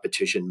be a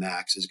repetition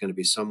max, is going to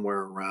be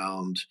somewhere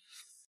around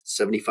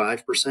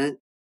 75%,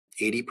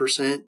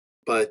 80%.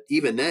 But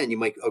even then you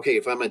might, okay,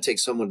 if I'm going to take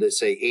someone to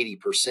say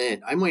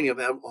 80%, I might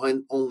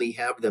only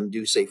have them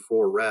do, say,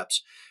 4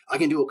 reps. I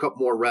can do a couple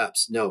more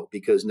reps. No,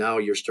 because now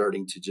you're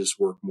starting to just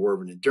work more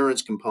of an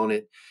endurance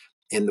component,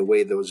 and the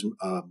way those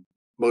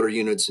motor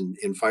units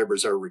and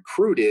fibers are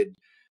recruited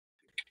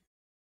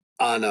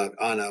on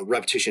a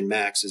repetition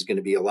max is going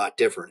to be a lot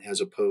different, as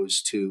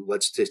opposed to,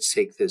 let's just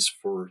take this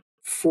for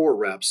 4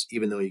 reps,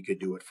 even though you could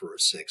do it for a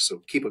 6.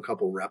 So keep a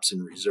couple reps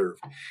in reserve.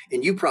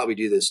 And you probably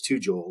do this too,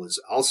 Joel,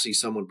 is I'll see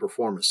someone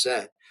perform a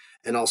set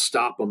and I'll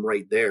stop them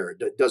right there.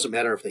 It doesn't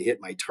matter if they hit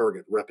my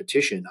target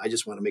repetition. I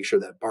just want to make sure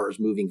that bar is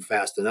moving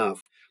fast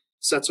enough.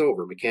 Set's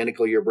over.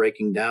 Mechanically, you're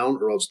breaking down,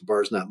 or else the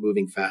bar's not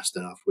moving fast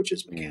enough, which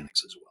is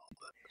mechanics as well.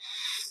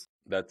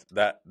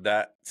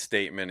 That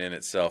statement in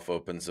itself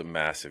opens a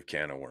massive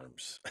can of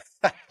worms.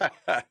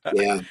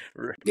 Yeah.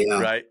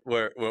 Right.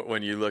 Where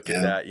when you look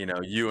at that,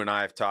 you and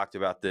I have talked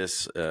about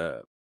this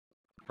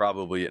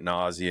probably ad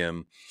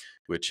nauseum,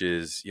 which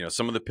is,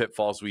 some of the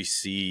pitfalls we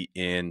see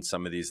in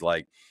some of these,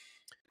 like,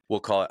 we'll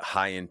call it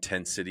high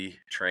intensity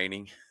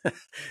training.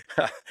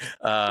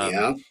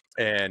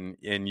 And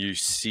you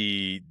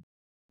see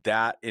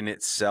that in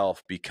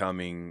itself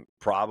becoming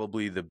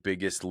probably the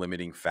biggest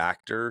limiting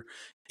factor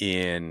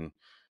in,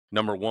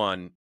 number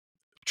one,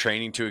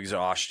 training to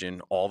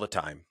exhaustion all the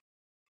time.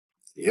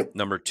 Yep.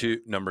 Number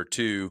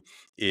two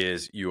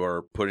is you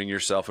are putting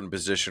yourself in a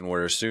position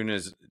where, as soon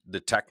as the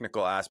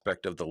technical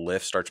aspect of the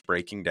lift starts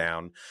breaking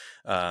down,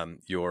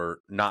 you're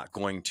not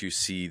going to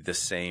see the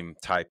same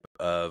type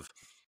of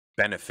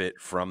benefit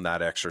from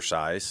that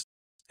exercise.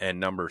 And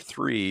number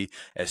 3,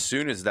 as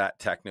soon as that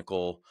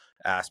technical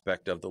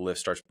aspect of the lift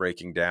starts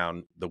breaking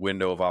down, the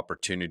window of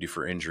opportunity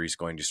for injury is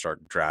going to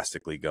start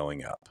drastically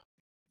going up.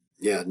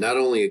 Yeah, not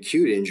only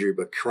acute injury,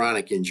 but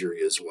chronic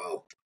injury as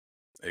well.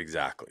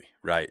 Exactly.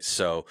 Right.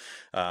 So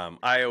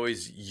I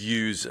always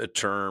use a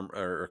term,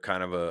 or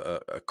kind of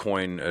a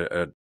coin,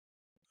 a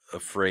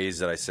phrase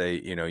that I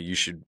say, you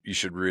should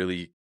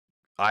really,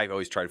 I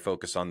always try to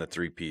focus on the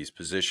 3 Ps: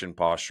 position,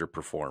 posture,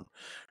 perform,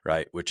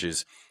 right? Which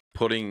is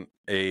putting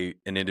an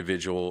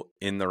individual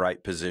in the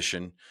right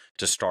position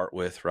to start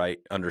with, right?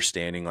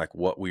 Understanding like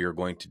what we are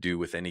going to do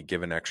with any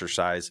given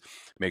exercise,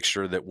 make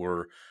sure that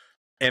we're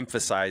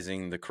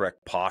emphasizing the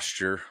correct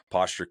posture.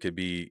 Posture could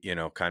be,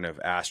 kind of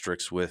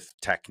asterisks with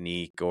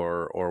technique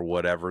or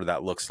whatever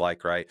that looks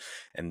like, right?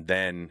 And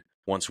then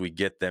once we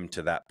get them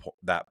to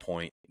that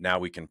point, now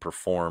we can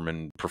perform,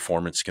 and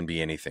performance can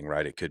be anything,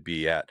 right? It could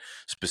be at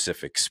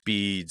specific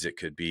speeds. It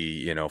could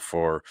be,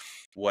 for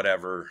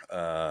whatever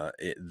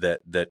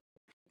that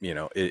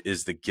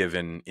is the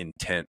given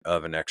intent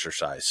of an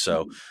exercise.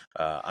 So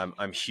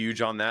I'm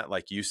huge on that.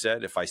 Like you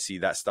said, if I see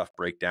that stuff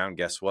break down,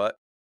 guess what?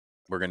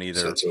 We're going to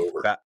either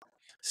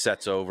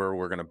sets over,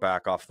 we're going to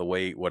back off the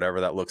weight,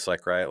 whatever that looks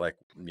like, right? Like,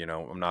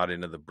 I'm not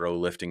into the bro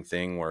lifting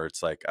thing where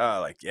it's like,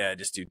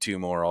 just do 2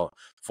 more. I'll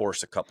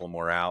force a couple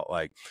more out.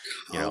 Like,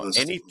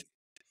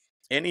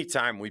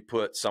 anytime we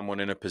put someone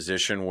in a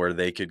position where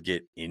they could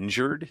get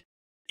injured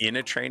in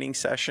a training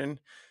session,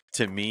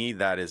 to me,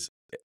 that is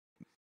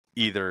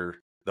either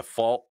the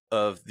fault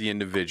of the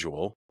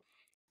individual,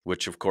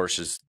 which of course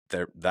is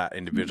that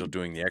individual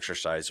doing the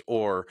exercise,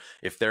 or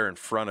if they're in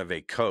front of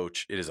a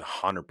coach, it is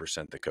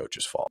 100% the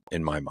coach's fault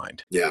in my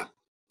mind. Yeah,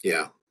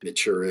 it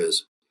sure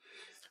is.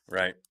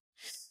 Right.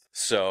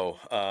 So,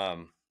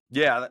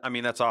 yeah, I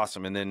mean, that's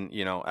awesome. And then,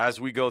 as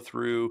we go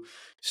through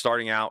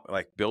starting out,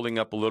 like building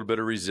up a little bit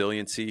of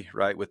resiliency,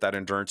 right, with that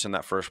endurance in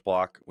that first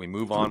block, we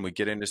move on, we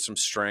get into some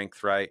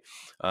strength, right?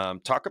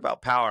 Talk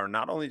about power.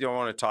 Not only do I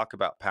want to talk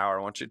about power,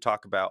 I want you to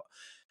talk about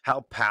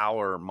how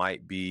power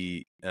might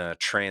be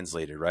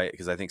translated, right?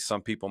 Because I think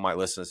some people might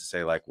listen to this and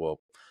say, like, well,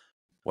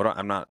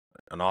 I'm not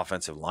an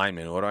offensive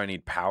lineman. What do I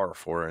need power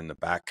for in the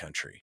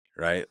backcountry,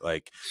 right?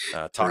 Like,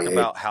 talk Right.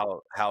 about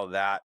how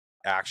that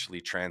actually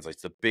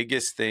translates. The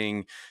biggest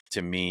thing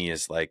to me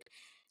is like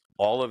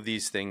all of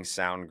these things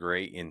sound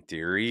great in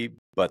theory,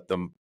 but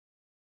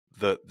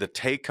the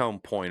take home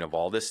point of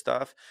all this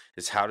stuff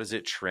is how does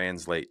it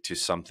translate to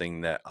something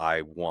that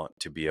I want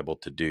to be able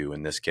to do?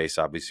 In this case,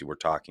 obviously, we're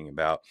talking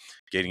about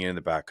getting into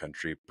the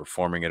backcountry,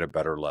 performing at a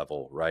better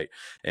level, right,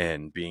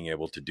 and being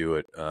able to do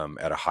it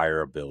at a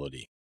higher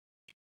ability.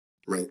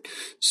 Right.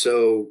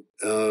 So,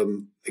 I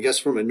guess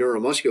from a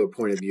neuromuscular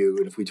point of view,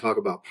 and if we talk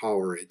about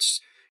power,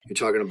 you're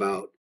talking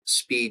about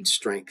speed,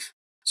 strength.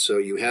 So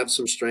you have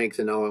some strength,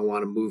 and now I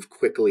want to move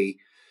quickly.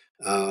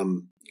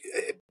 Um,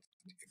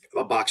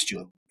 a box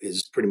jump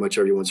is pretty much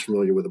everyone's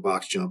familiar with a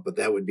box jump, but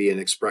that would be an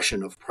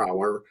expression of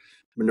power,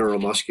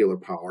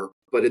 neuromuscular power.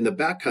 But in the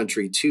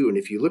backcountry too, and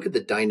if you look at the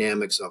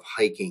dynamics of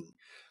hiking,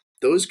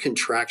 those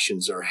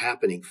contractions are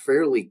happening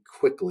fairly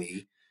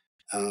quickly.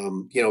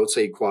 Let's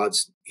say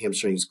quads,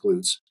 hamstrings,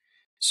 glutes.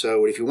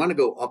 So if you want to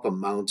go up a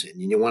mountain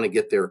and you want to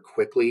get there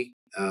quickly,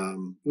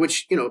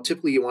 which,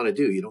 typically you want to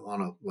do, you don't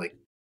want to like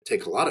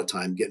take a lot of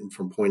time getting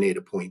from point A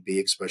to point B,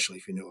 especially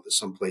if you know that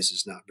some place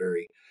is not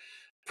very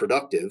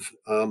productive.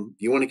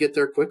 You want to get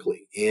there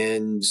quickly.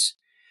 And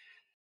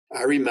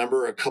I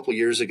remember a couple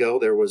years ago,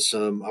 I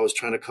was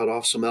trying to cut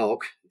off some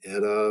elk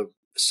at a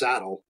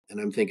saddle, and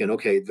I'm thinking,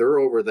 okay, they're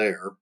over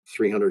there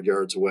 300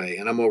 yards away,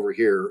 and I'm over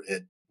here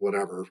at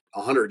whatever,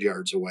 100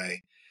 yards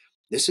away.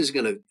 This is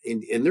going to,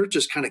 and they're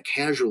just kind of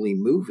casually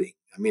moving.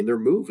 I mean, they're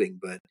moving,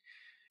 but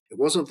it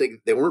wasn't,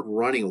 they weren't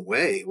running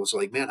away. It was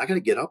like, man, I got to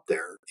get up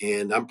there.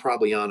 And I'm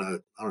probably on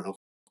I don't know,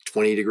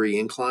 20-degree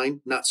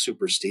incline, not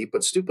super steep,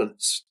 but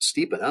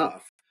steep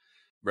enough.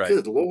 Right.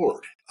 Good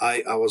Lord.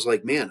 I was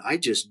like, man, I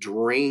just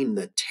drained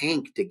the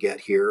tank to get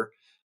here,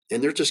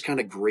 and they're just kind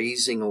of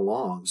grazing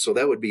along. So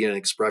that would be an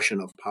expression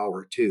of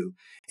power too.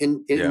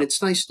 And Yeah.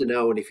 it's nice to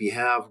know. And if you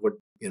have what,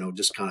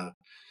 just kind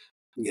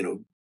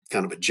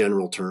of a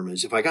general term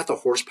is, if I got the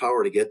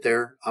horsepower to get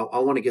there, I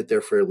want to get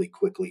there fairly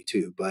quickly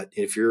too. But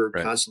if you're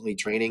Right. constantly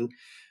training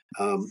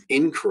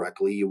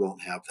incorrectly, you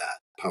won't have that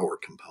power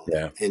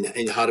component. Yeah.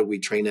 And how do we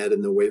train that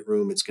in the weight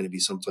room? It's going to be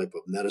some type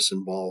of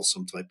medicine ball,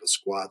 some type of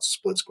squat,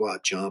 split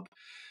squat, jump.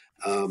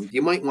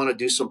 You might want to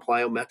do some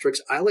plyometrics.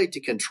 I like to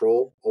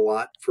control a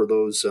lot for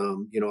those.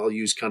 I'll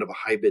use kind of a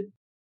hybrid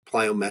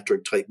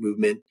plyometric type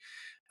movement.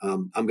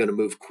 I'm going to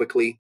move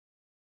quickly,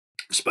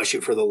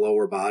 especially for the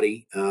lower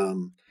body.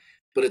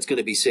 But it's going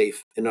to be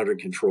safe and under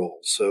control.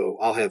 So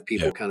I'll have Yeah.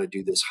 people kind of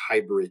do this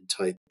hybrid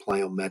type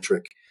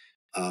plyometric,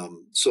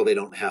 so they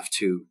don't have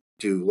to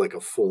do like a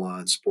full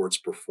on sports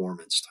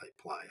performance type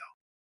plyo.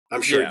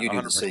 I'm sure Yeah. you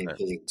do the same 100%.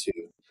 thing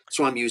too.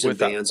 So I'm using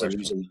Without bands, I'm question.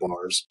 using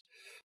bars.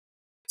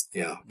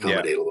 Yeah, Yeah.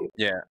 accommodate a little.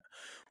 Yeah.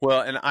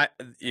 Well, and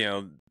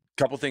a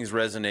couple things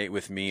resonate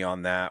with me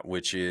on that,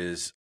 which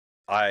is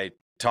I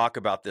talk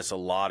about this a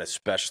lot,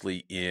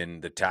 especially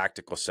in the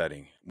tactical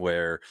setting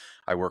where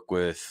I work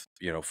with,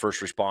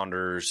 first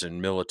responders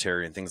and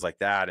military and things like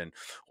that. And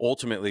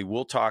ultimately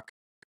we'll talk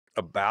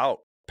about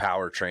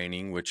power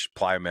training, which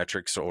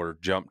plyometrics or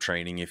jump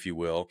training, if you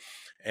will.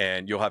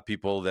 And you'll have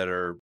people that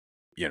are,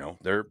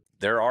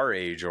 they're our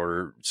age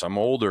or some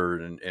older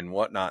and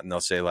whatnot. And they'll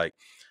say like,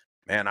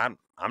 man,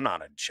 I'm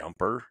not a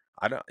jumper.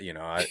 I don't,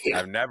 Yeah,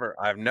 I've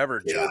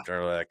never yeah, jumped,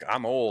 or like,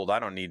 I'm old, I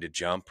don't need to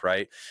jump.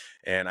 Right.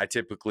 And I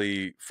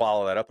typically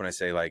follow that up and I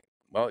say like,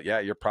 well, yeah,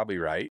 you're probably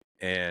right.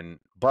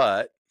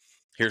 But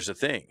here's the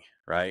thing,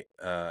 right?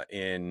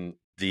 In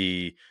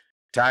the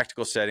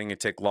tactical setting, and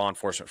take law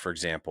enforcement, for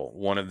example,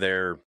 one of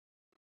their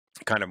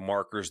kind of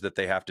markers that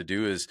they have to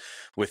do is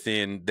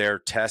within their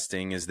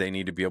testing is they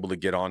need to be able to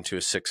get onto a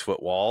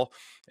 6-foot wall,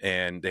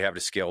 and they have to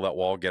scale that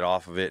wall, get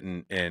off of it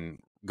and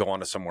go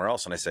on to somewhere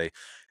else. And I say,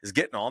 is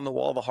getting on the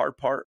wall the hard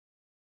part?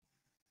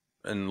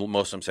 And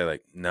most of them say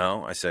like,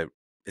 no. I say,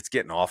 it's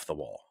getting off the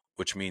wall,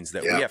 which means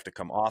that we yeah. have to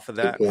come off of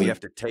Good that. We have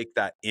point. to take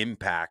that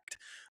impact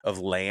of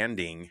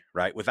landing,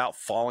 right, without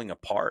falling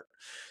apart.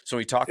 So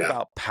we talk Yeah,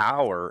 about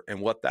power,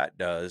 and what that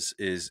does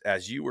is,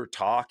 as you were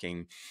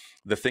talking,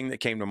 the thing that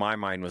came to my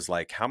mind was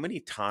like, how many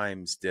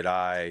times did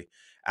I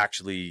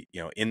actually,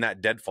 in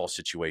that deadfall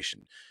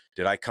situation,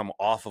 did I come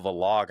off of a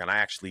log and I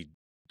actually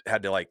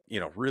had to like,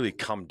 really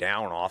come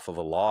down off of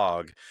a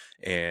log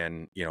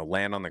and,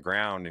 land on the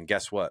ground. And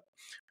guess what?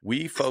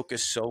 We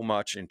focus so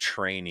much in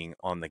training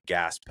on the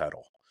gas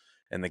pedal,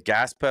 and the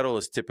gas pedal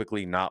is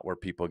typically not where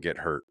people get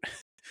hurt.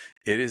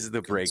 It is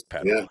the brake yeah,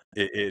 pedal.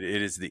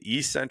 It is the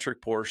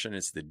eccentric portion.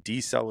 It's the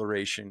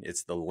deceleration.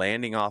 It's the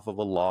landing off of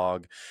a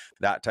log,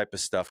 that type of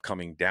stuff,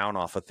 coming down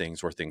off of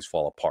things where things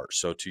fall apart.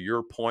 So to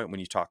your point, when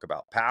you talk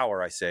about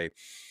power, I say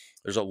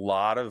there's a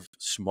lot of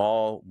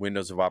small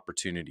windows of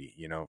opportunity,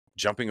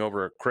 jumping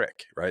over a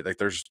creek, right? Like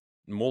there's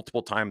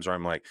multiple times where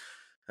I'm like,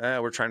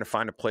 we're trying to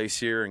find a place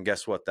here. And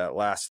guess what? That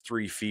last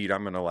 3 feet,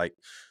 I'm going to like,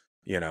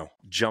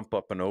 jump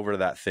up and over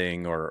that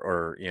thing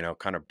or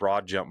kind of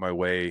broad jump my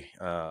way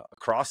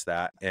across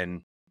that.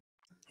 And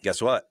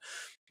guess what?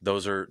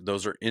 Those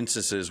are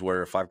instances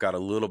where if I've got a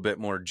little bit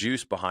more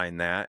juice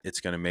behind that, it's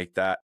going to make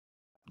that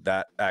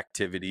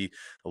activity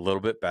a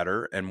little bit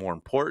better. And more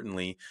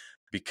importantly,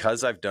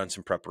 because I've done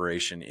some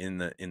preparation in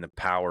the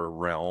power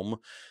realm,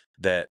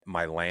 that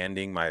my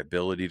landing, my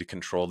ability to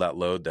control that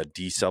load, the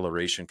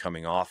deceleration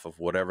coming off of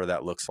whatever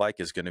that looks like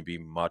is going to be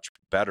much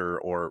better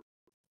or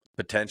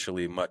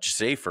potentially much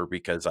safer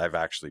because I've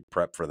actually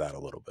prepped for that a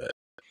little bit.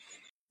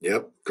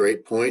 Yep.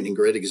 Great point and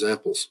great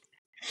examples.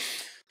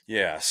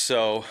 Yeah.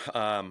 So,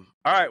 all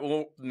right.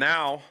 Well,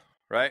 now,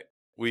 right,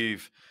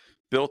 we've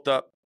built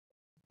up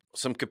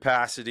some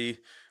capacity.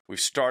 We've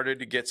started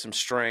to get some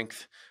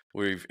strength.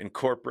 We've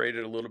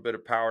incorporated a little bit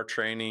of power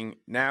training.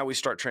 Now we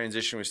start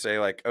transitioning. We say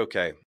like,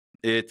 okay,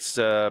 it's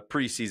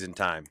preseason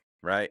time,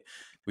 right?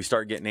 We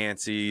start getting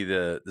antsy.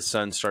 The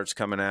sun starts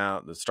coming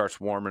out. It starts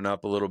warming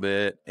up a little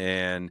bit,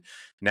 and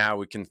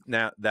now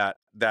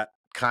that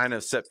kind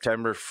of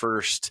September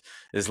 1st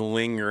is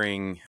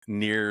lingering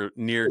near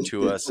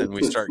to us, and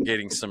we start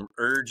getting some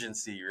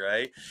urgency,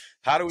 right?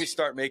 How do we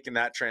start making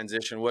that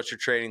transition? What's your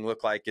training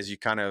look like as you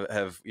kind of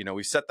have,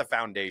 we set the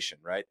foundation,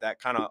 right? That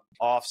kind of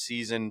off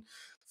season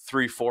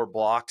 3-4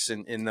 blocks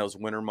in those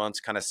winter months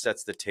kind of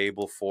sets the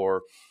table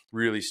for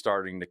really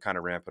starting to kind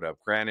of ramp it up.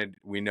 Granted,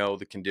 we know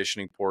the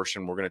conditioning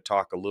portion. We're going to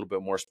talk a little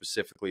bit more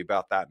specifically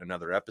about that in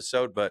another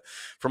episode. But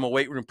from a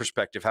weight room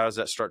perspective, how does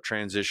that start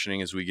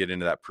transitioning as we get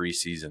into that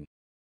preseason?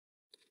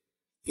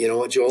 You know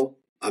what, Joel?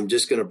 I'm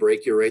just going to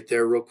break you right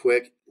there real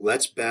quick.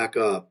 Let's back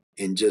up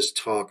and just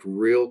talk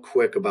real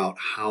quick about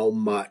how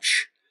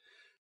much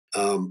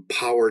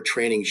power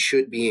training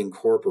should be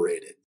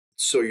incorporated.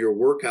 So your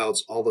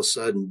workouts all of a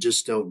sudden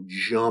just don't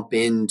jump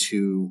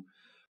into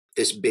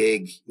this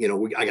big,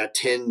 I got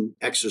 10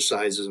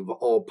 exercises of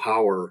all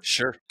power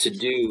to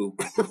do,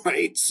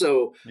 right?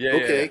 So,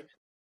 okay,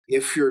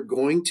 if you're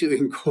going to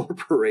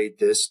incorporate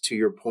this, to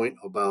your point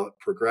about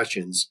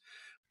progressions,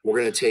 we're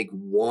going to take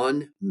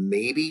 1,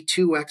 maybe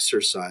 2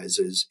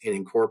 exercises and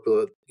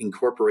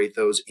incorporate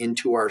those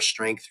into our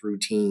strength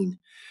routine.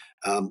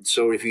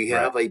 So if you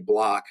have a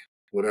block,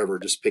 whatever,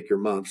 just pick your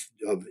month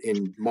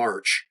in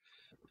March,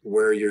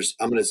 where we're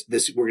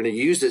going to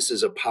use this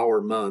as a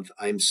power month.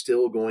 I'm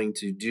still going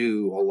to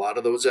do a lot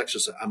of those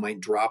exercises. I might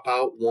drop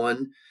out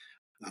one.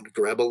 I'm going to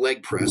grab a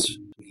leg press,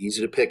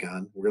 easy to pick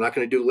on. We're not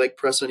going to do leg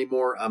press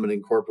anymore. I'm going to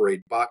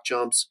incorporate box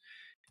jumps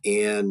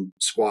and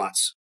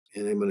squats.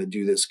 And I'm going to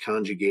do this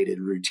conjugated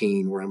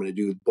routine where I'm going to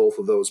do both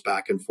of those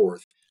back and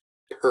forth.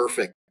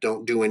 Perfect.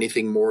 Don't do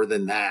anything more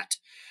than that.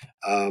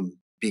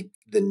 The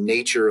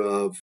nature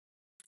of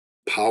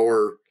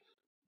power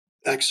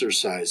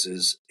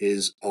exercises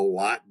is a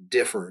lot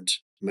different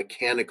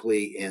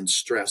mechanically and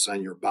stress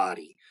on your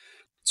body.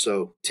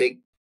 So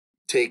take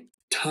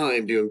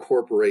time to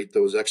incorporate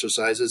those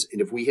exercises. And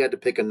if we had to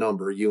pick a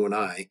number, you and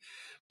I,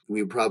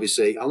 we would probably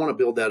say, I want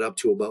to build that up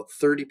to about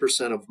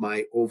 30% of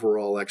my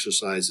overall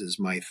exercises.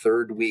 My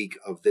third week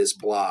of this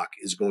block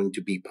is going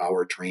to be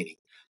power training.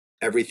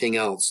 Everything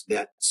else,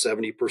 that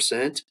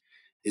 70%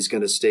 is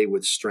going to stay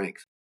with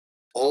strength.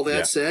 All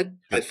that said,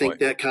 I think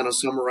that kind of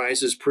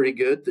summarizes pretty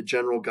good the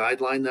general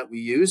guideline that we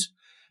use.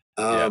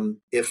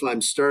 If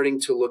I'm starting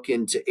to look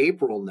into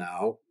April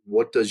now,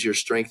 what does your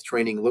strength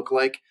training look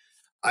like?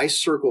 I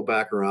circle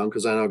back around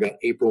because I know I've got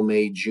April,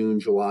 May,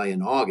 June, July,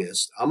 and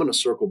August. I'm going to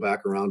circle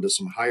back around to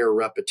some higher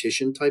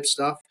repetition type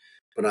stuff,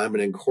 but I'm going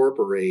to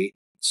incorporate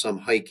some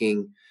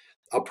hiking.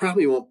 I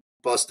probably won't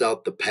bust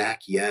out the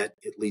pack yet,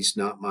 at least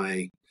not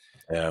my,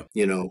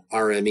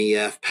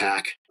 RMEF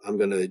pack. I'm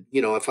going to,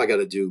 if I got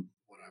to do,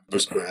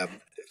 just grab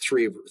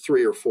 3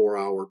 or 4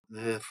 hour,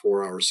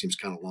 4 hours seems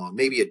kind of long,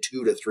 maybe a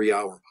 2 to 3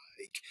 hour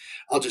hike.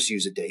 I'll just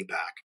use a day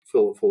pack,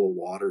 fill it full of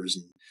waters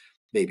and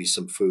maybe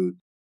some food.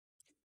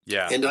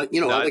 Yeah. And, I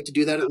like to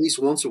do that at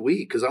least once a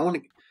week because I want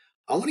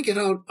to get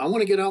out. I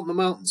want to get out in the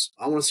mountains.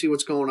 I want to see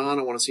what's going on.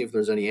 I want to see if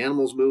there's any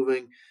animals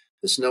moving.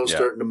 The snow's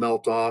starting to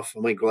melt off. I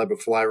might grab a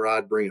fly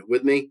rod, bring it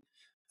with me.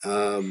 So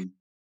I'm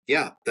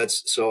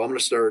going to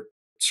start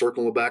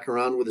circling back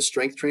around with the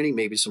strength training,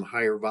 maybe some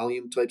higher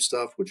volume type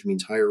stuff, which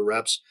means higher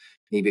reps,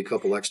 maybe a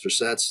couple extra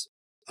sets,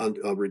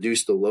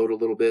 reduce the load a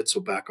little bit.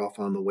 So back off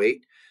on the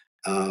weight.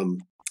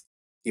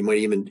 You might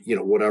even,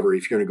 whatever,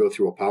 if you're going to go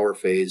through a power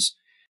phase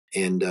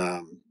and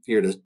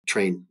you're going to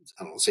train,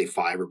 I don't know, say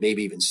 5 or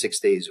maybe even 6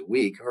 days a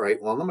week. All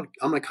right, well, I'm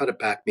going to cut it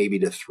back maybe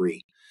to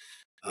 3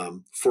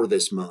 for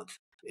this month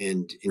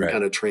and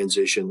kind of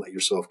transition, let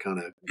yourself kind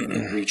of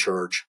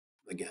recharge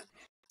again.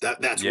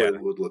 That's what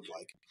it would look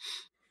like.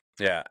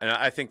 Yeah. And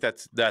I think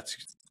that's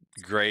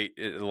great.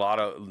 A lot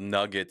of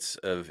nuggets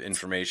of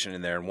information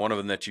in there. And one of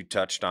them that you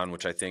touched on,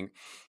 which I think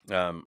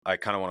I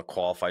kind of want to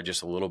qualify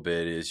just a little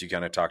bit, is you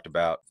kind of talked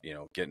about,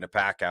 getting a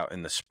pack out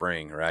in the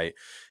spring, right?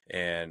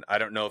 And I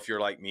don't know if you're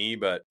like me,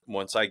 but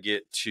once I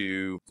get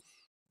to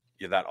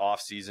that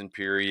off season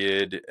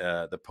period,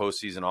 the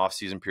postseason off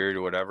season period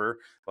or whatever,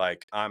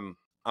 like I'm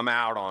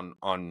out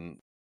on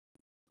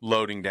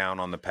loading down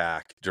on the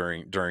pack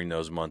during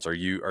those months. Are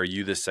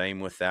you the same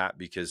with that?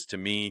 Because to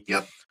me,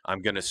 Yep.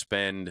 I'm going to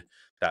spend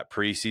that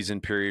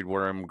preseason period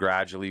where I'm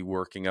gradually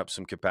working up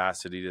some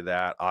capacity to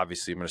that.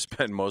 Obviously, I'm going to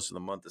spend most of the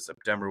month of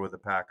September with a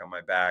pack on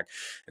my back.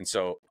 And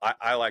so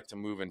I like to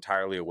move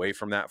entirely away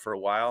from that for a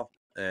while.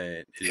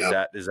 Is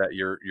Yep. that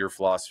your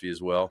philosophy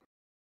as well?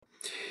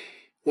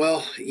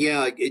 Well,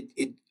 yeah,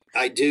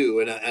 I do,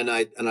 and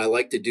I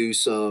like to do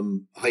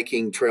some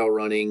hiking, trail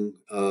running,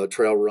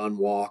 trail run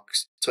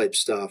walks type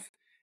stuff.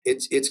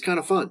 It's kind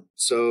of fun.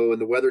 So when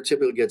the weather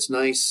typically gets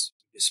nice,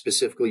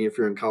 specifically if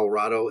you're in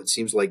Colorado, it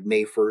seems like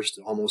May 1st,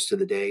 almost to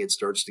the day, it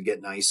starts to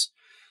get nice.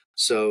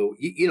 So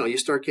you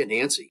start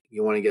getting antsy.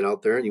 You want to get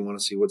out there and you want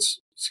to see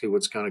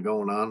what's kind of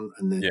going on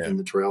in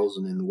the trails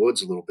and in the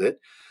woods a little bit.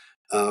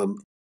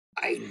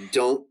 I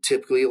don't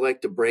typically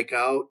like to break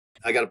out.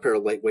 I got a pair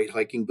of lightweight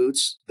hiking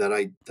boots that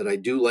I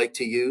do like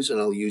to use,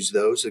 and I'll use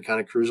those to kind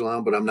of cruise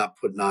around, but I'm not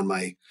putting on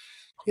my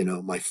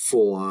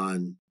full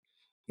on,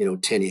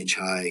 10-inch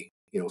high,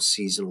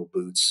 seasonal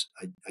boots.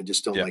 I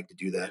just don't Yeah. like to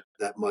do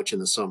that much in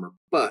the summer,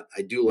 but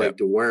I do Yeah. like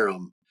to wear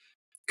them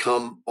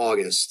come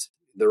August.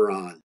 They're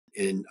on,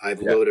 and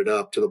I've Yeah. loaded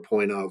up to the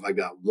point of I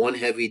got one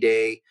heavy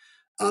day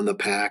on the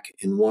pack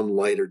and one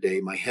lighter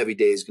day. My heavy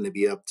day is going to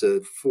be up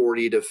to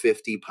 40 to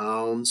 50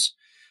 pounds.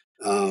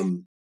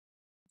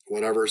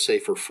 Whatever, say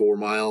for 4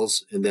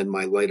 miles. And then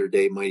my lighter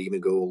day might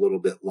even go a little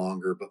bit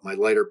longer, but my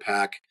lighter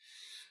pack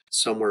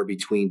somewhere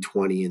between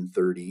 20 and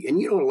 30.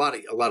 And, a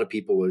lot of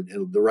people,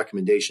 and the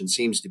recommendation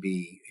seems to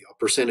be a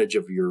percentage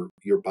of your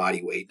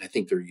body weight. And I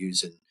think they're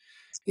using,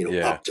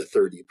 up to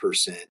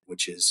 30%,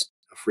 which is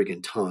a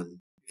freaking ton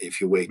if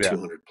you weigh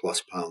 200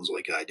 plus pounds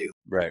like I do.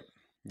 Right.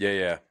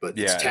 Yeah. But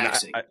it's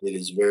taxing. It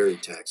is very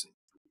taxing.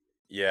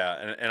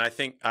 Yeah. And I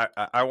think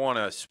I want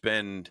to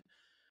spend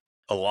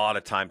a lot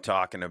of time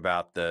talking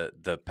about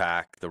the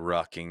pack, the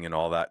rucking, and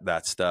all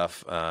that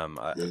stuff.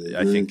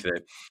 I think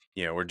that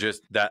we're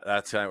just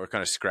we're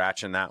kind of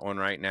scratching that one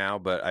right now,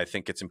 but I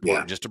think it's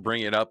important just to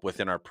bring it up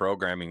within our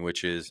programming,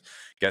 which is,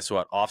 guess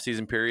what, off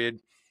season period,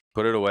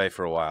 put it away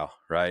for a while,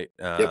 right?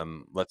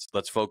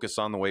 Let's focus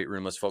on the weight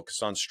room. Let's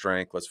focus on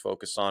strength. Let's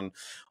focus on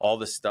all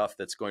the stuff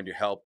that's going to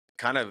help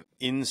kind of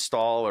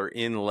install or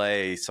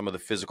inlay some of the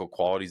physical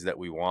qualities that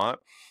we want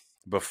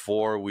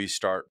before we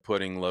start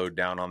putting load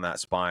down on that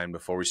spine,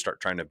 before we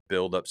start trying to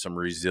build up some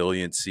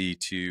resiliency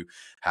to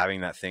having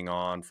that thing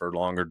on for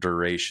longer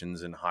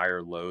durations and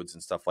higher loads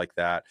and stuff like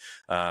that.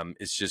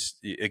 It's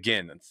just,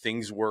 again,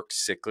 things work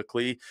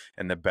cyclically,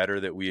 and the better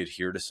that we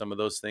adhere to some of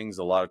those things,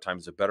 a lot of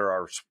times the better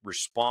our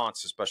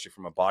response, especially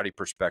from a body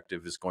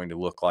perspective, is going to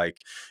look like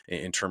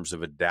in terms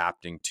of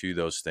adapting to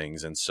those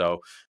things. And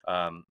so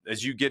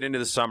as you get into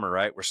the summer,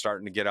 right, we're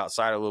starting to get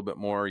outside a little bit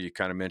more. You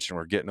kind of mentioned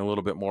we're getting a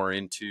little bit more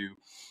into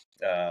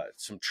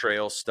some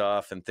trail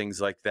stuff and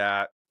things like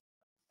that.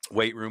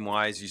 Weight room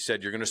wise, you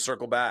said you're going to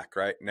circle back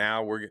right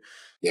now.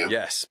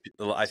 Yes,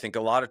 I think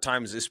a lot of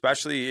times,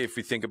 especially if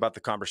we think about the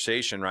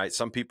conversation, right?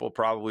 Some people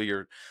probably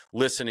are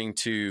listening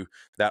to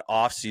that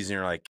off season.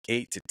 You're like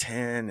 8 to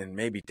 10 and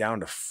maybe down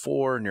to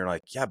 4. And you're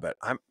like, yeah, but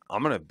I'm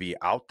going to be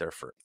out there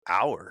for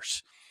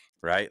hours.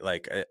 Right?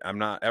 Like I'm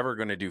not ever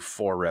going to do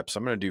 4 reps.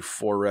 I'm going to do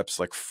 4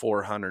 reps like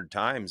 400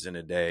 times in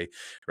a day.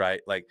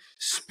 Right? Like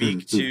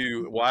speak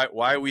to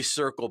why we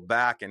circle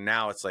back. And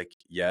now it's like,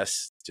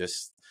 yes,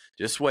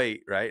 just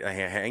wait, right?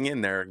 Hang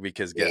in there,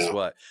 because guess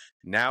what?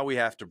 Now we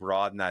have to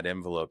broaden that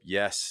envelope.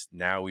 Yes.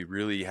 Now we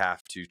really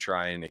have to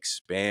try and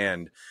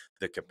expand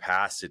the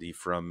capacity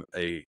from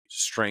a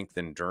strength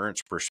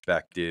endurance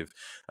perspective.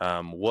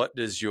 What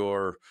does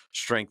your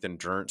strength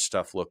endurance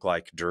stuff look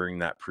like during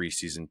that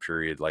preseason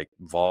period, like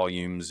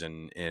volumes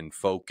and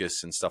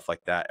focus and stuff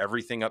like that?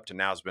 Everything up to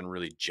now has been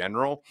really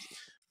general.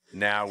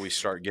 Now we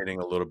start getting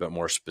a little bit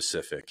more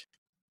specific.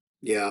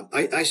 Yeah,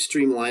 I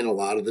streamline a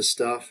lot of the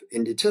stuff.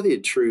 And to tell you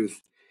the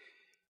truth,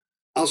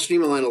 I'll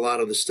streamline a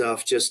lot of the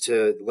stuff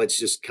let's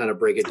just kind of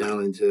break it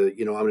down into,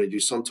 I'm going to do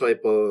some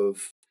type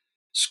of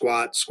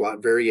squat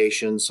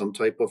variation, some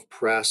type of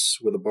press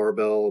with a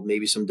barbell,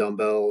 maybe some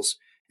dumbbells,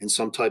 and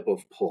some type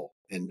of pull.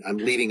 And I'm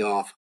leaving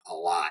off a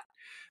lot.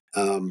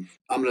 I'm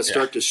going to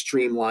start to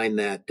streamline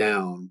that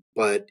down.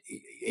 But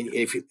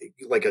if you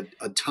like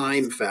a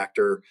time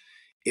factor,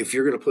 if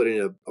you're going to put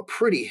in a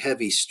pretty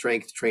heavy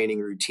strength training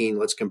routine,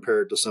 let's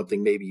compare it to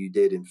something maybe you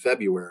did in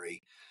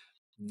February.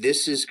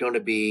 This is going to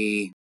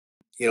be,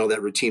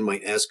 that routine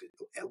might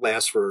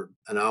last for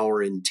an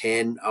hour and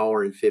 10,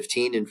 hour and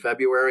 15 in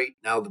February.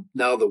 Now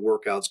the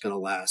workout's going to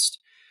last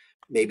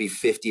maybe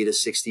 50 to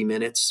 60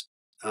 minutes.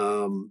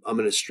 I'm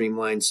going to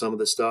streamline some of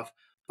the stuff,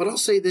 but I'll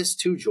say this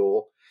too,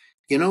 Joel,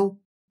 and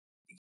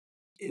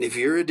if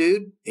you're a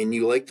dude and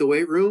you like the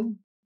weight room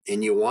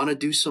and you want to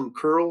do some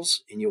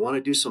curls and you want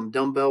to do some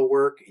dumbbell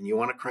work and you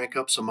want to crank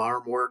up some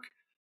arm work,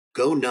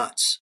 go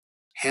nuts,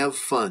 have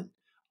fun.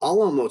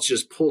 I'll almost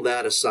just pull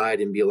that aside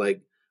and be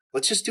like,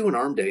 let's just do an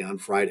arm day on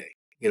Friday,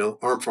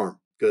 arm farm.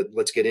 Good.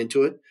 Let's get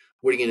into it.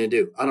 What are you going to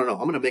do? I don't know.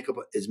 I'm going to make up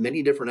as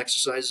many different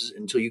exercises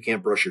until you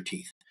can't brush your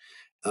teeth.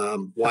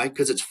 Why?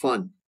 Because it's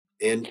fun.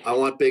 And I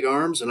want big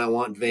arms and I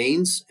want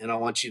veins and I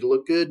want you to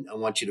look good. I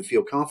want you to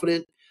feel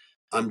confident.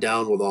 I'm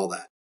down with all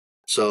that.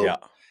 Yeah. So,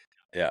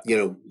 Yeah.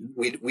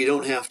 we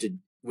don't have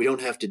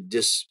to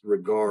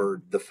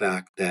disregard the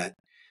fact that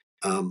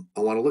I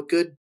want to look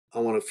good. I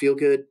want to feel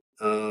good.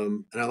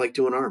 And I like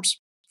doing arms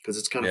because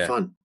it's kind of Yeah.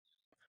 fun.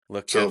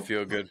 Look good, So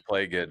feel good,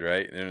 play good,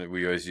 right? And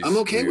I'm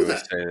okay we with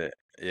always that. say that.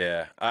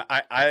 Yeah.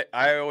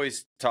 I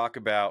always talk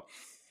about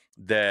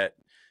that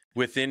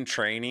within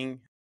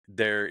training,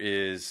 there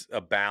is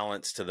a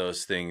balance to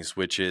those things,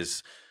 which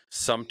is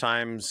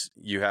sometimes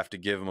you have to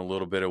give them a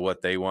little bit of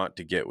what they want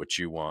to get what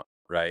you want,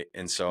 right?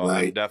 And so I'm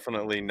Right.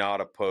 definitely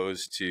not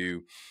opposed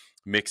to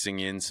mixing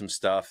in some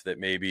stuff that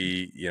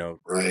maybe,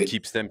 Right.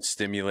 keeps them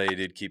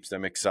stimulated, keeps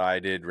them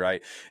excited,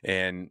 right?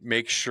 And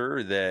make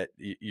sure that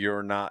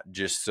you're not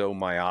just so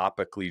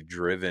myopically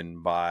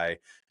driven by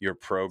your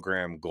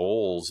program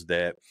goals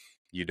that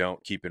you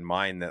don't keep in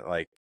mind that,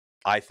 like,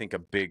 I think a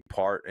big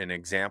part, an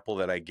example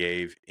that I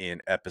gave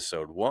in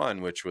episode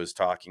 1, which was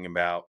talking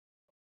about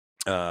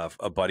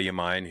a buddy of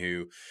mine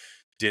who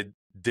did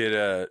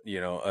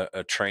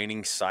a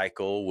training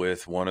cycle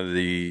with one of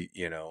the,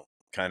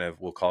 kind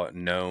of, we'll call it,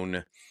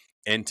 known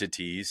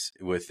entities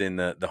within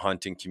the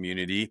hunting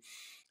community.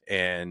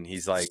 And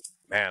he's like,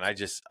 man,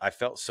 I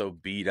felt so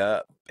beat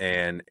up,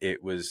 and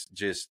it was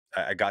just,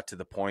 I got to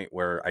the point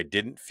where I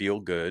didn't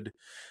feel good.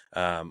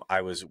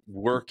 I was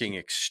working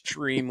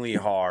extremely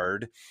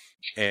hard,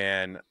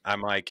 and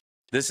I'm like,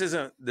 this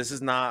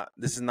is not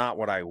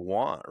what I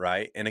want,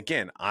 right? And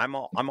again, I'm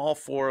all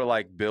for,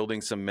 like,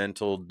 building some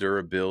mental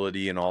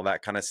durability and all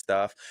that kind of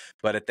stuff,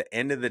 but at the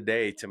end of the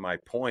day, to my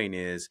point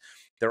is,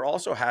 there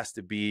also has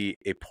to be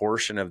a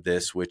portion of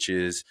this, which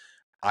is,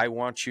 I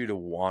want you to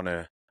want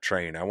to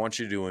train. I want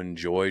you to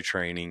enjoy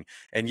training.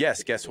 And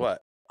yes, guess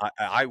what?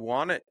 I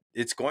want it.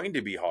 It's going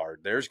to be hard.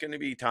 There's going to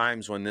be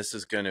times when this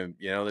is going to,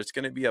 there's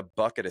going to be a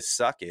bucket of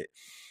suck it,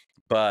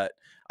 but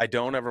I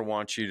don't ever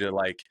want you to,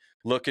 like,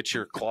 look at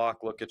your clock,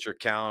 look at your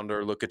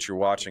calendar, look at your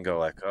watch and go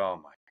like, oh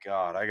my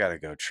God, I got to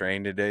go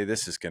train today.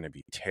 This is going to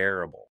be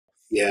terrible.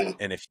 Yeah.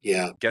 And if,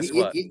 Yeah. guess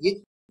what?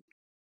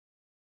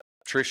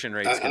 Attrition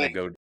rate's going to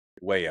go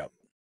way up.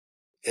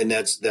 And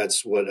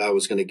that's what I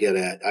was going to get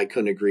at. I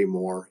couldn't agree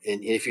more.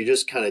 And if you're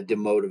just kind of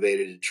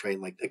demotivated to train,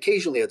 like,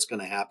 occasionally it's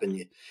going to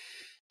happen.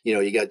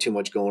 You got too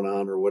much going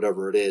on or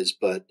whatever it is,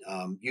 but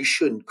you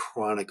shouldn't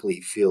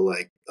chronically feel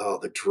like, oh,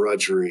 the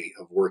drudgery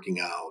of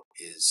working out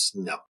is,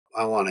 no,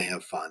 I want to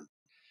have fun.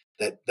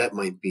 That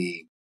might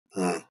be,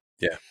 Yeah.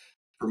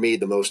 for me,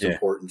 the most Yeah.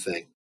 important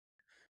thing.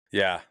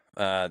 Yeah.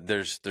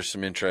 There's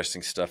some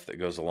interesting stuff that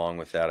goes along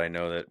with that. I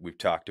know that we've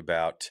talked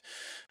about,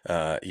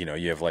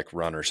 you have, like,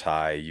 runner's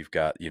high, you've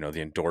got, the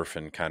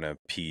endorphin kind of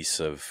piece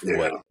of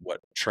Yeah.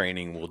 what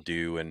training will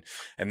do. And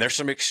there's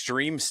some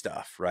extreme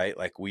stuff, right?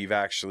 Like, we've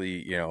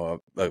actually,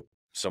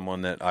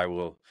 someone that I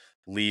will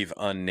leave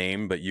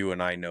unnamed, but you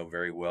and I know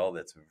very well,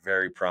 that's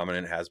very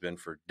prominent, has been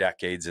for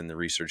decades in the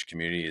research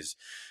community, has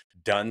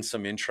done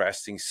some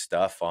interesting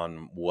stuff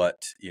on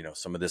what,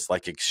 some of this,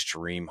 like,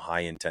 extreme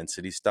high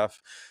intensity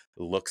stuff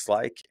looks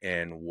like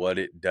and what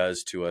it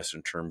does to us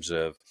in terms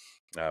of,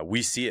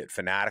 we see it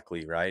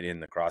fanatically, right, in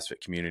the CrossFit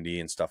community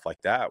and stuff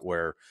like that,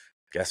 where,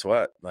 guess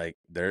what, like,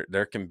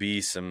 there can be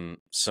some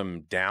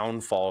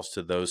downfalls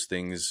to those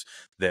things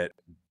that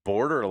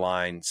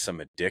borderline some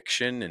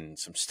addiction and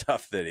some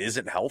stuff that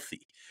isn't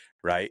healthy,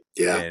 right?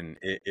 Yeah. And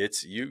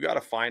it's, you got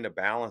to find a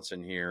balance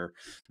in here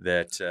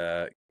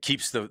that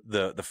keeps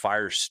the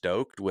fire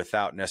stoked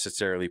without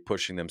necessarily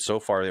pushing them so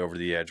far over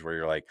the edge where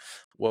you're like,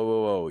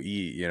 whoa,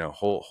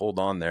 hold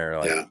on there.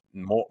 Like, Yeah.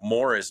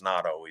 more is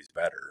not always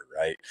better,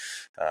 right?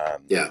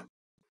 Yeah.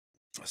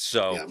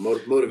 So, Yeah.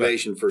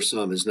 Motivation for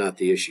some is not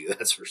the issue.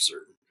 That's for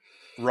certain.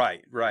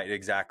 right,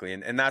 exactly.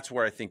 And that's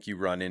where I think you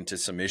run into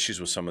some issues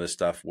with some of this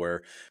stuff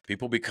where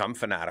people become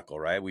fanatical,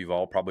 right? We've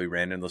all probably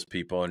ran into those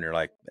people and you're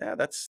like, yeah,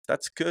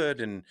 that's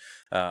good. And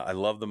I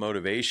love the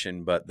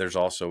motivation, but there's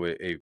also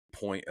a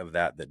point of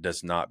that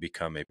does not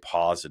become a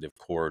positive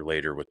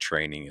correlator with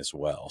training as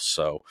well.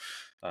 So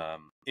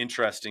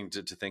interesting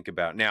to think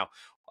about. Now,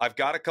 I've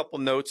got a couple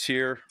notes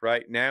here.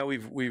 Right now,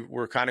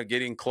 we're kind of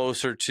getting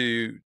closer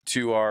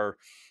to our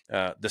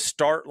the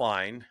start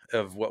line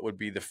of what would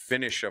be the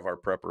finish of our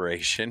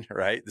preparation,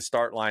 right? The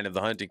start line of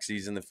the hunting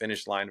season, the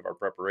finish line of our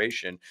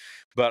preparation.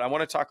 But I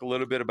want to talk a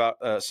little bit about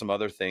some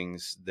other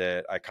things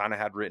that I kind of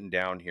had written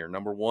down here.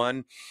 Number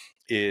one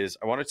is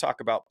I want to talk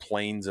about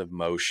planes of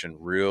motion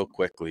real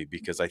quickly,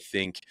 because I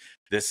think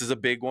this is a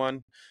big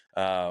one.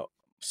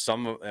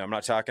 I'm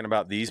not talking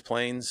about these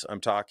planes.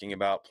 I'm talking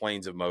about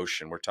planes of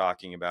motion. We're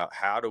talking about,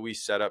 how do we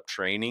set up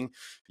training?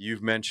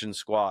 You've mentioned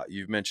squat,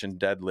 you've mentioned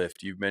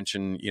deadlift, you've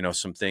mentioned,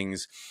 some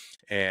things.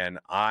 And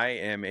I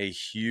am a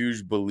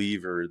huge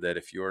believer that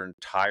if your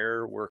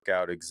entire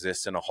workout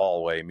exists in a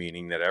hallway,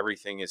 meaning that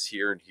everything is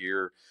here and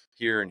here,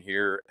 here and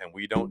here, and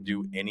we don't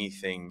do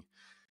anything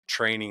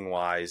training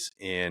wise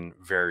in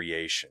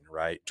variation,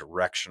 right?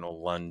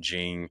 Directional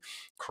lunging,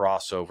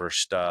 crossover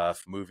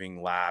stuff,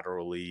 moving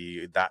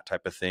laterally, that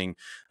type of thing.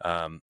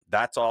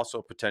 That's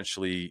also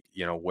potentially,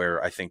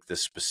 where I think the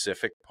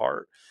specific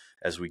part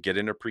as we get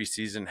into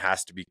preseason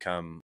has to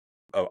become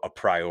a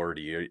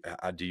priority.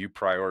 Do you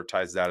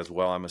prioritize that as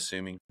well, I'm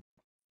assuming?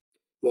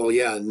 Well,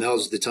 yeah,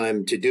 now's the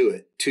time to do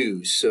it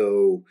too.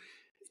 So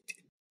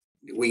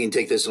we can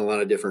take this in a lot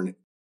of different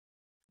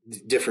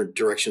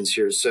directions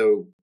here.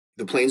 So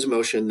the planes of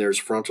motion, there's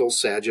frontal,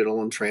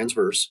 sagittal, and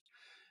transverse.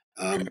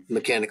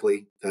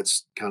 Mechanically,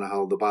 that's kind of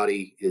how the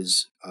body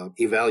is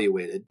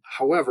evaluated.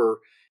 However,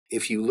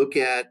 if you look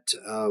at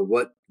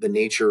what the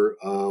nature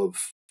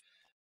of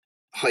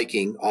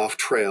hiking off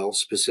trail,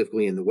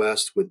 specifically in the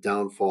West with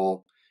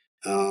downfall,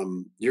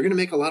 you're going to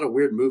make a lot of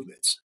weird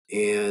movements.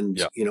 And,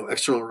 Yeah.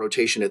 External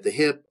rotation at the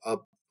hip,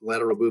 up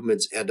lateral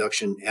movements,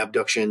 adduction,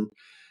 abduction,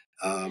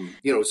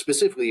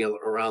 specifically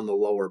around the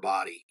lower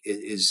body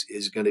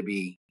is going to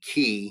be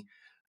key.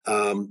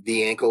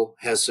 The ankle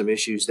has some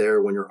issues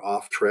there when you're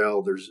off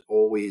trail. There's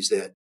always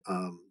that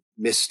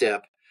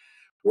misstep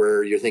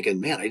where you're thinking,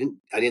 man,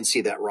 I didn't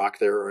see that rock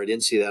there, or I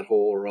didn't see that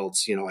hole, or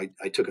else,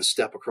 I took a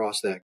step across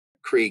that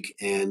creek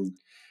and,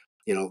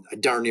 I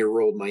darn near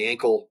rolled my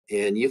ankle.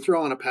 And you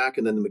throw on a pack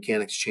and then the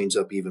mechanics change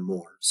up even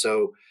more.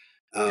 So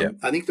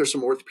I think there's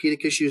some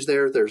orthopedic issues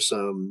there. There's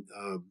some,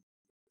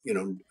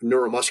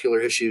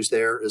 neuromuscular issues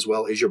there as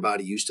well. Is your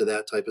body used to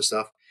that type of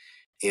stuff?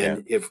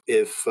 And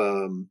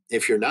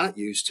if you're not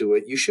used to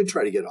it, you should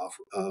try to get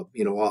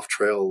off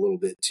trail a little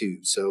bit too.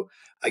 So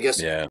I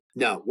guess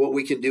now what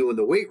we can do in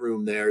the weight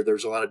room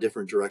there's a lot of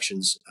different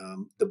directions.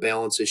 The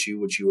balance issue,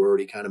 which you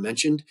already kind of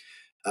mentioned.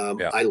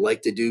 I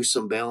like to do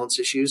some balance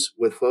issues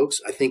with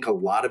folks. I think a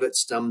lot of it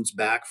stems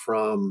back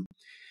from,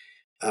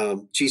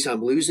 geez,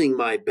 I'm losing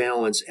my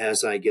balance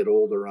as I get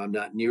older. I'm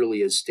not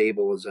nearly as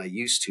stable as I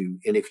used to.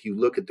 And if you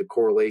look at the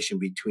correlation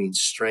between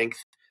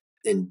strength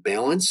and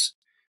balance,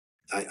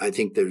 I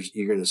think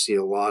you're going to see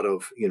a lot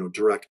of,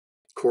 direct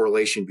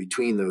correlation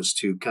between those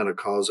two, kind of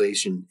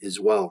causation as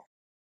well.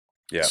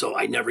 Yeah. So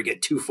I never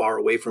get too far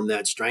away from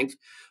that strength,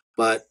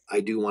 but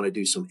I do want to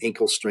do some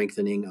ankle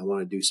strengthening. I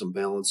want to do some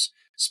balance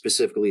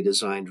specifically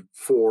designed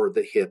for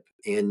the hip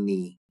and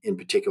knee in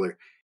particular.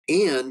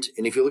 And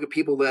if you look at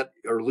people that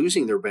are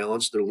losing their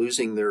balance, they're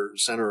losing their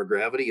center of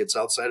gravity. It's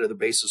outside of the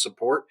base of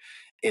support,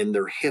 and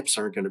their hips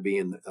aren't going to be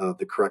in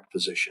the correct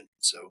position.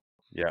 So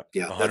yeah,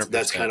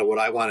 that's kind of what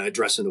I want to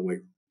address in the weight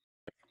room.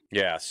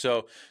 Yeah.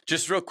 So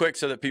just real quick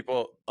so that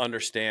people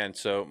understand.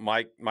 So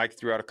Mike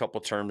threw out a couple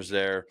terms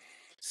there: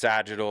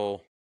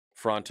 sagittal,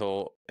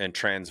 frontal, and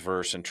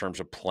transverse in terms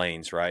of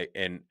planes, right?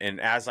 And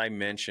as I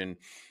mentioned,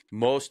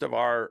 most of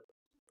our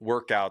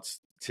workouts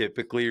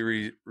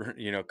typically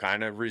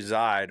kind of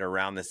reside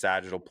around the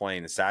sagittal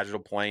plane. The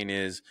sagittal plane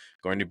is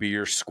going to be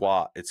your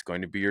squat, it's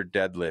going to be your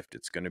deadlift,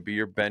 it's going to be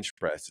your bench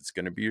press, it's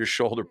going to be your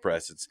shoulder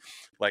press. It's,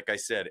 like I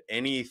said,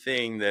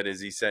 anything that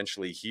is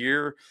essentially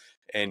here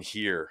and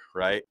here,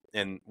 right?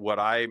 And what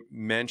I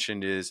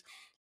mentioned is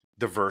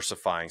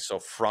diversifying. So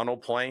frontal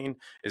plane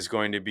is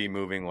going to be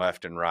moving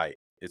left and right.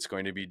 It's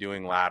going to be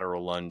doing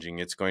lateral lunging.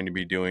 It's going to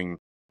be doing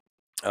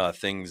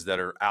things that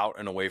are out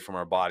and away from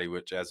our body,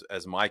 which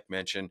as Mike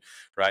mentioned,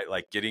 right,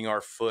 like getting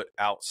our foot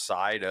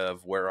outside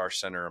of where our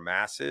center of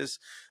mass is.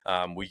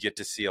 We get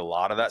to see a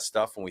lot of that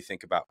stuff when we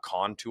think about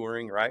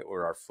contouring, right,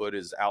 where our foot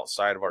is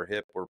outside of our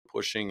hip. We're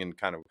pushing and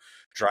kind of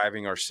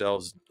driving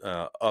ourselves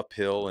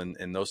uphill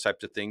and those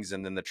types of things.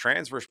 And then the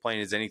transverse plane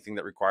is anything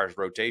that requires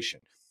rotation,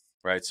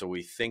 right? So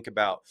we think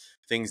about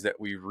things that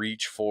we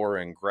reach for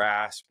and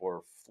grasp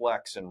or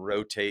flex and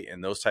rotate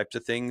and those types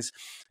of things.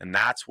 And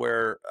that's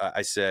where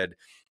I said,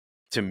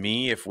 to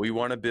me, if we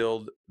want to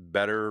build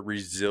better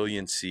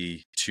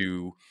resiliency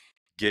to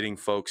getting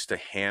folks to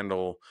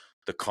handle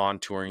the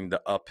contouring,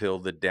 the uphill,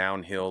 the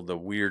downhill, the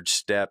weird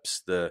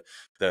steps, the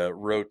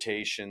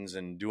rotations,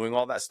 and doing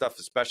all that stuff,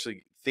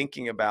 especially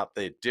thinking about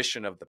the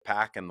addition of the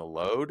pack and the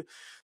load,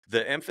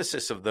 the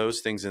emphasis of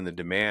those things in the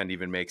demand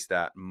even makes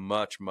that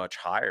much, much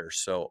higher.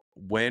 So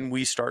when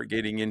we start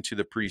getting into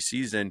the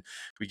preseason,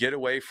 we get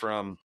away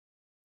from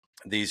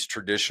these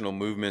traditional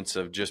movements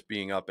of just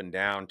being up and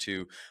down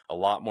to a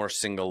lot more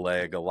single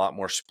leg, a lot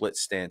more split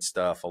stance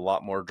stuff, a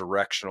lot more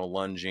directional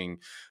lunging.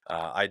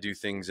 I do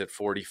things at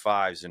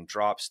 45s and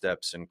drop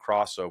steps and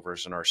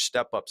crossovers, and our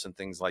step ups and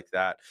things like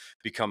that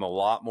become a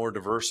lot more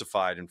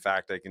diversified. In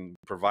fact, I can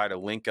provide a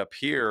link up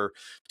here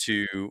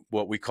to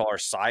what we call our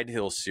side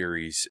hill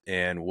series,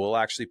 and we'll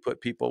actually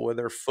put people where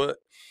their foot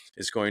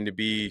is going to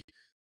be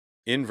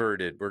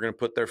inverted. We're going to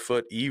put their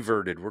foot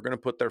everted. We're going to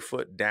put their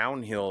foot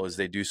downhill as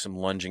they do some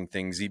lunging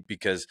things,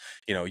 because,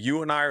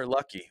 you and I are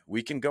lucky.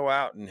 We can go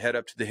out and head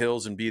up to the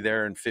hills and be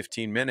there in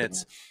 15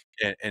 minutes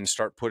and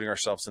start putting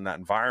ourselves in that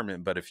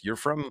environment. But if you're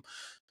from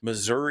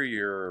Missouri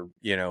or,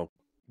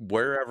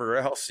 wherever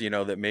else,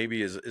 that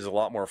maybe is a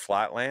lot more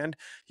flatland,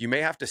 you may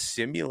have to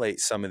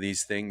simulate some of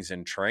these things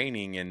in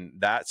training. And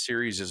that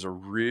series is a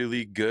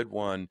really good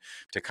one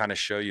to kind of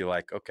show you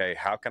like, okay,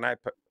 how can I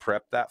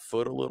prep that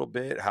foot a little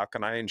bit? How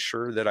can I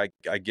ensure that I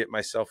get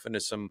myself into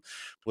some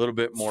little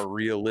bit more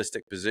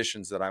realistic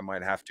positions that I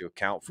might have to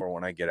account for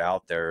when I get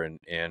out there?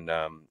 And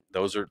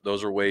those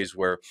are ways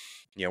where,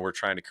 we're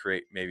trying to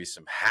create maybe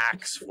some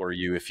hacks for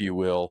you, if you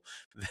will,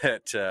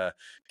 that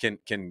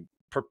can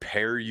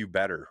prepare you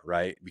better,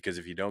 right? Because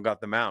if you don't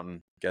got the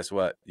mountain, guess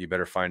what? You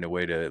better find a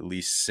way to at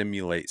least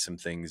simulate some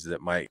things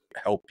that might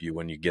help you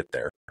when you get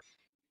there.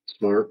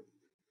 Smart,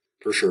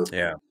 for sure.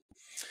 Yeah.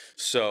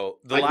 So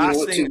the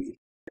last thing,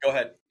 go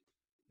ahead,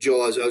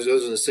 Joel. I was going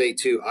to say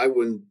too. I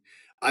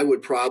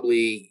would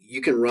probably,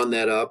 you can run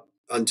that up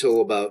until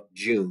about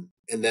June,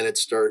 and then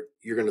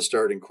you're going to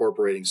start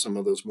incorporating some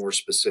of those more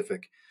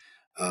specific,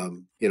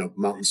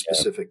 mountain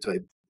specific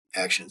type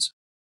actions,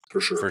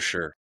 for sure. For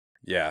sure.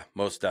 Yeah,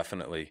 most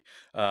definitely.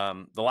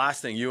 The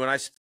last thing, you and I,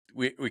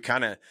 we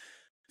kind of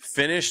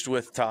finished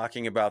with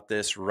talking about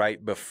this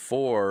right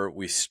before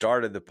we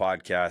started the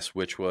podcast,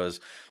 which was,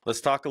 let's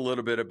talk a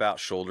little bit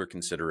about shoulder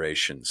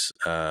considerations.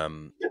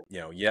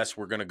 Yes,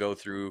 we're going to go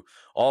through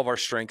all of our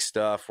strength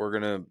stuff. We're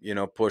going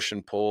to, push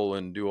and pull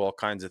and do all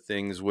kinds of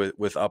things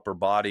with upper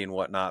body and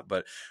whatnot.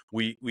 But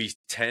we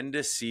tend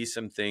to see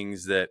some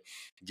things that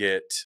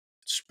get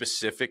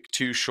specific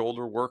to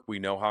shoulder work. We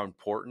know how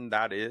important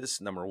that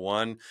is. Number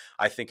one,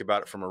 I think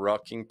about it from a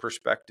rucking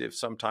perspective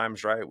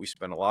sometimes, right? We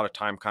spend a lot of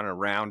time kind of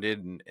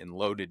rounded and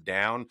loaded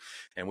down,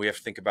 and we have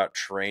to think about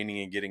training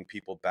and getting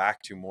people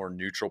back to more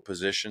neutral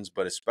positions.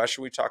 But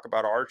especially we talk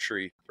about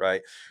archery,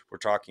 right? We're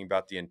talking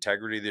about the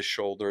integrity of the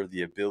shoulder,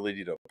 the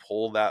ability to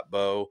pull that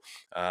bow.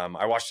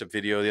 I watched a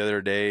video the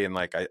other day, and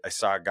like I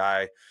saw a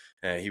guy,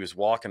 and he was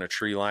walking a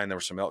tree line. There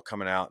was some elk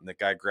coming out, and the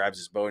guy grabs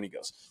his bow and he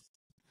goes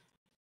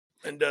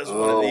and does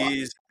one of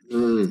these.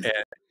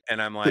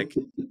 And I'm like,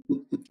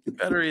 you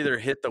better either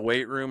hit the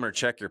weight room or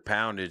check your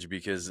poundage,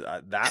 because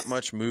that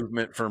much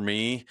movement for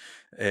me,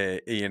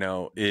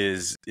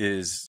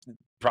 is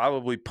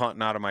probably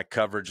punting out of my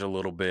coverage a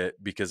little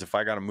bit, because if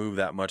I got to move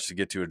that much to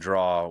get to a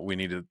draw, we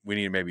need to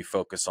maybe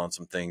focus on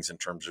some things in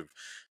terms of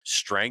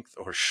strength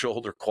or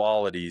shoulder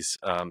qualities.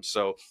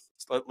 So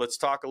let's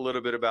talk a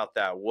little bit about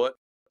that. What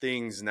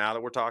things, now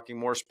that we're talking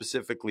more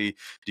specifically,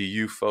 do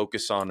you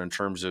focus on in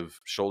terms of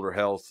shoulder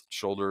health,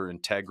 shoulder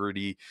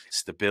integrity,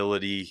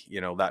 stability,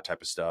 that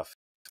type of stuff?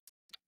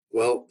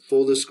 Well,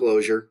 full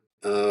disclosure,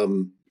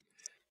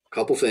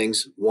 couple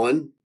things.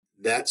 One,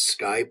 that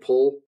sky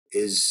pull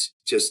is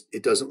just,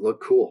 it doesn't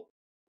look cool.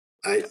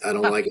 I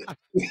don't like it.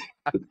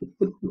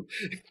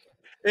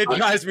 It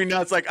drives me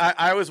nuts. Like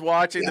I was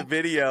watching the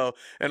video,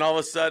 and all of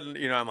a sudden,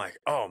 I'm like,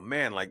 oh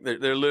man, like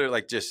they're literally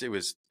like it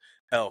was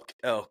elk,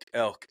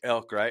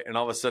 right? And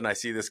all of a sudden I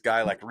see this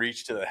guy like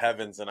reach to the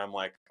heavens, and I'm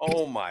like,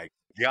 oh my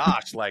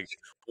gosh, like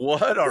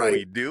what are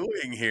we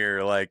doing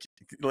here? Like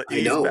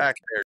he's back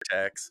there,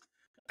 Tex.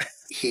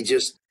 He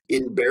just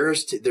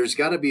embarrassed. There's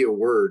got to be a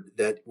word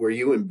that where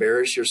you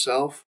embarrass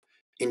yourself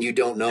and you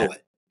don't know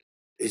it.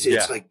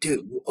 It's like,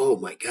 dude, oh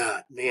my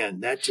God,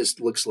 man, that just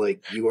looks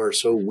like you are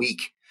so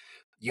weak.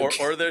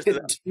 Or there's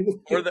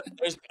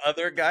there's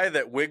other guy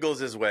that wiggles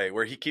his way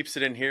where he keeps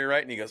it in here,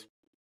 right? And he goes,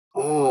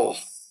 oh,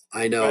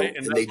 I know. Right?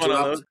 And they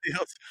drop those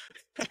deals.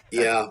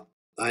 Yeah,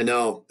 I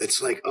know.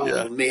 It's like,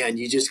 oh man,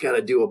 you just got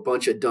to do a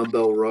bunch of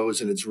dumbbell rows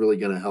and it's really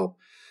going to help.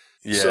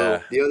 Yeah.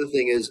 So the other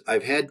thing is,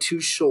 I've had 2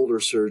 shoulder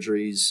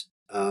surgeries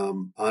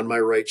on my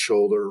right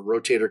shoulder,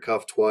 rotator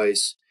cuff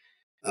twice.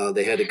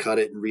 They had to cut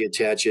it and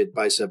reattach it.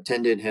 Bicep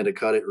tendon, had to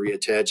cut it,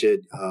 reattach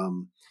it.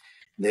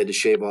 They had to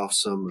shave off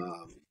some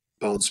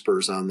bone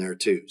spurs on there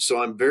too.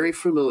 So I'm very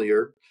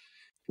familiar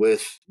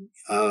with,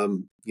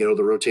 the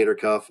rotator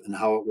cuff and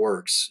how it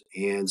works,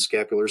 and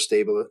scapular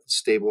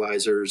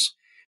stabilizers,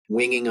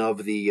 winging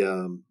of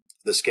the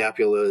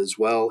scapula as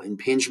well,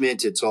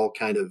 impingement. It's all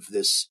kind of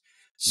this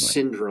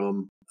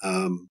syndrome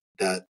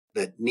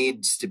that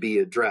needs to be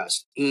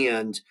addressed.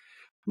 And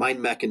my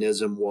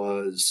mechanism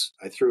was,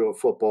 I threw a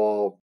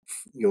football,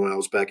 when I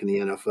was back in the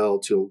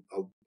NFL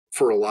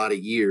for a lot of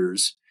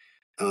years,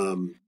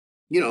 and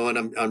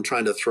I'm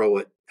trying to throw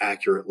it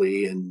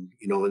accurately and,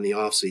 in the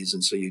off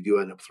season. So you do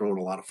end up throwing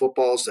a lot of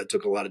footballs. That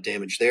took a lot of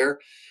damage there.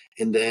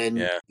 And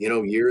then,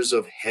 years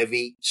of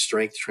heavy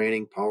strength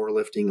training,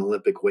 powerlifting,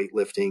 Olympic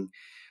weightlifting,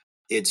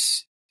 it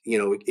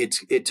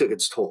took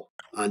its toll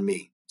on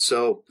me.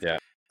 So it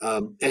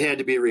had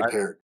to be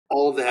repaired.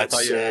 All that I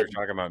thought said, you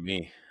were talking about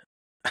me.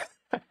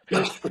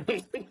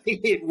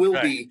 It will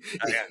be.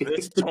 I got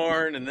this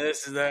torn and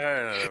this is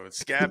that, and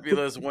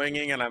scapula's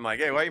winging, and I'm like,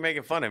 hey, why are you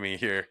making fun of me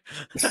here?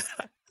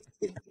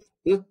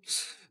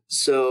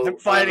 So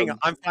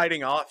I'm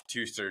fighting off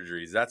 2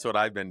 surgeries. That's what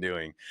I've been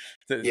doing.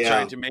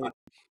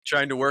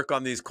 Trying to work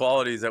on these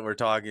qualities that we're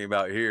talking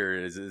about here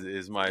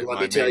is my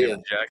main objective.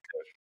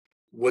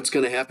 What's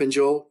going to happen,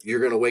 Joel? You're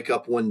going to wake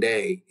up one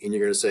day and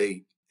you're going to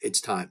say, it's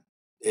time.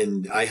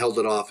 And I held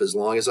it off as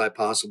long as I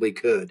possibly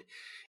could.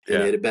 And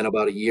Yeah. it had been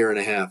about a year and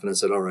a half. And I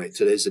said, all right,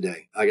 today's the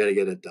day. I got to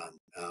get it done.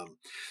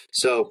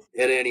 So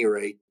at any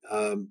rate,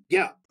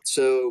 yeah.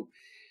 So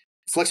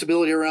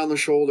flexibility around the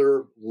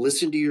shoulder,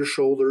 listen to your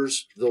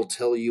shoulders. They'll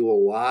tell you a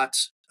lot.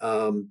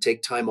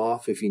 Take time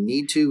off if you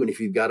need to. And if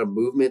you've got a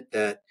movement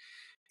that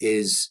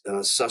is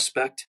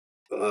suspect,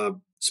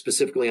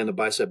 specifically on the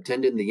bicep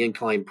tendon, the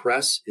incline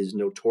press is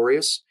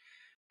notorious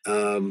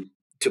to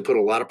put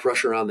a lot of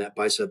pressure on that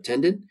bicep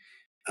tendon.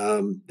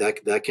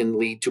 That can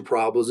lead to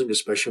problems,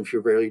 especially if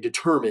you're very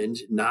determined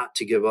not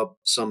to give up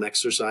some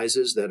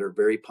exercises that are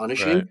very Right.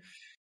 punishing.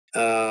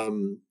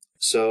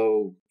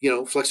 So,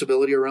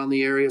 flexibility around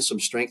the area, some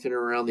strengthening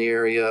around the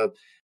area.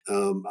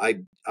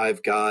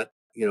 I've got,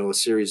 a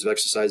series of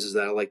exercises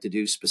that I like to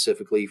do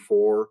specifically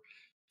for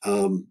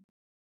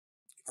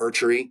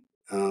archery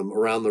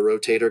around the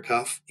rotator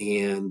cuff,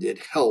 and it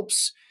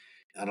helps.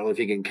 I don't know if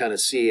you can kind of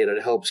see it.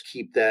 It helps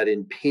keep that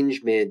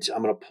impingement.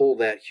 I'm going to pull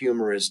that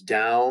humerus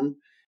down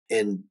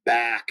and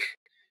back,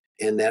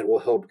 and that will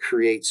help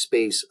create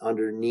space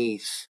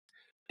underneath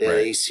that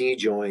Right. AC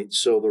joint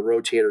so the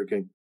rotator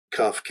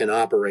cuff can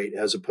operate,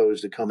 as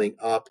opposed to coming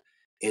up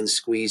and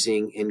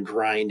squeezing and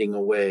grinding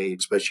away,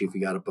 especially if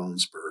you got a bone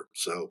spur.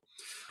 So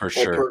For all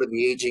sure. part of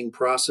the aging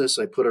process.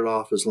 I put it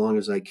off as long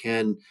as I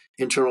can.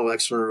 Internal,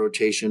 external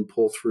rotation,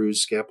 pull through,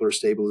 scapular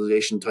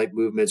stabilization type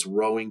movements,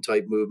 rowing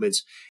type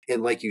movements.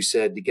 And like you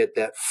said, to get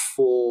that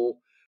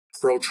full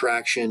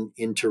protraction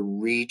into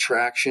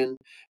retraction,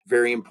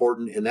 very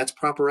important. And that's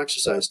proper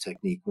exercise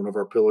technique, one of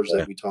our pillars Yeah.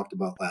 that we talked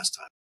about last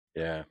time.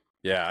 Yeah.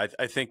 Yeah.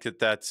 I think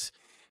that's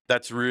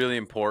really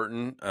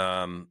important.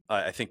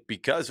 I think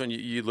because when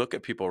you look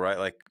at people, right,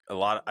 like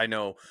I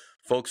know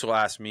folks will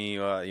ask me,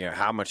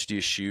 how much do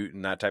you shoot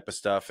and that type of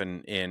stuff.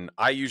 And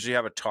I usually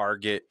have a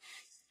target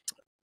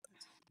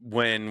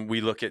when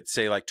we look at,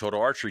 say, like Total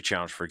Archery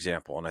Challenge, for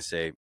example, and I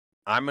say,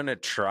 I'm going to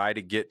try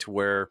to get to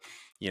where,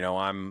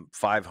 I'm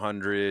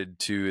 500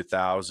 to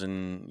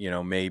 1,000,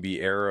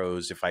 maybe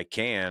arrows if I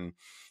can.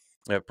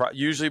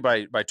 Usually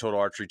by Total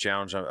Archery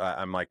Challenge,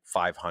 I'm like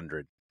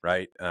 500,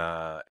 right?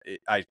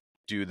 I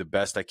do the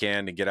best I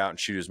can to get out and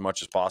shoot as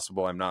much as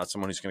possible. I'm not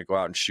someone who's going to go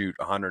out and shoot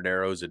 100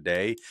 arrows a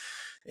day.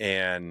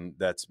 And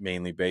that's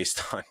mainly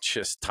based on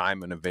just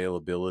time and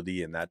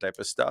availability and that type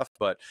of stuff.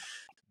 But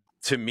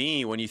to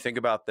me, when you think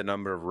about the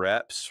number of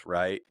reps,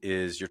 right,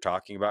 is you're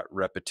talking about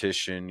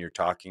repetition, you're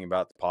talking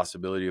about the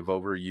possibility of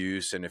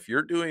overuse. And if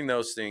you're doing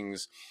those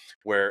things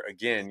where,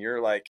 again,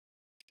 you're like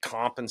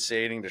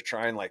compensating to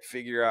try and like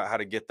figure out how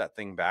to get that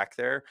thing back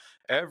there,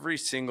 every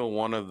single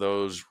one of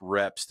those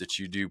reps that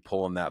you do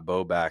pulling that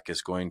bow back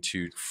is going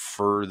to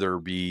further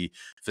be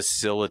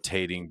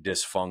facilitating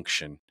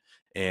dysfunction.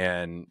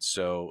 And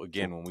so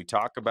again, when we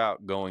talk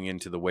about going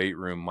into the weight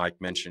room,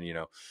 Mike mentioned,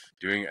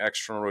 doing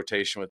external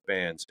rotation with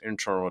bands,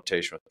 internal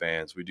rotation with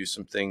bands. We do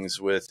some things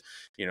with,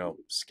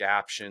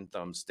 scaption,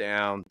 thumbs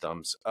down,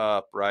 thumbs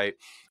up, right?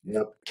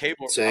 Yep.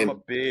 Cable, I'm a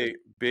Same.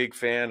 big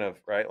fan of,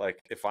 right, like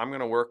if I'm going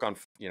to work on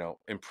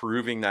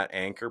improving that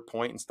anchor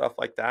point and stuff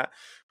like that,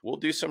 we'll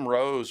do some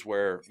rows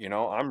where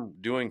I'm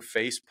doing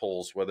face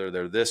pulls, whether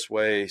they're this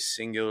way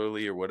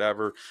singularly or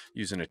whatever,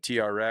 using a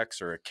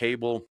TRX or a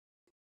cable,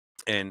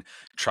 and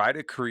try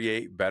to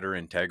create better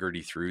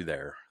integrity through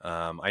there.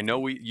 I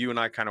know you and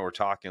I kind of were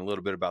talking a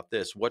little bit about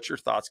this. What's your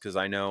thoughts? Because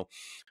I know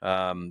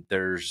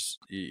there's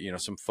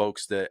some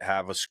folks that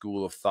have a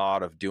school of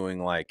thought of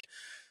doing like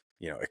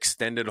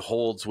extended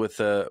holds with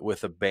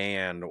a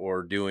band,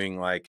 or doing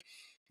like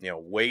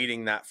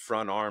weighting that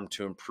front arm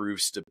to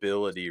improve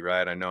stability.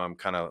 Right? I know I'm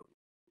kind of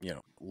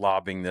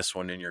lobbing this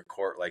one in your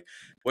court. Like,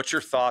 what's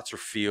your thoughts or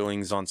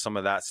feelings on some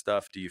of that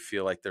stuff? Do you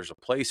feel like there's a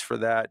place for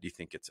that? Do you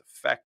think it's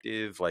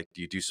effective? Like,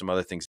 do you do some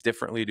other things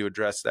differently to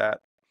address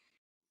that?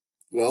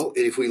 Well,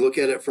 if we look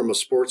at it from a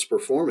sports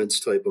performance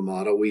type of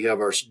model, we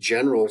have our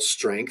general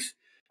strength,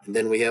 and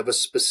then we have a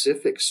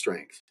specific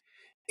strength.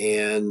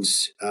 And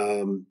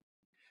and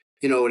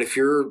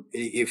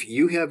if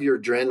you have your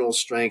adrenal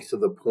strength to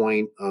the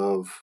point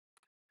of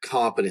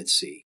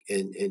competency,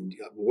 and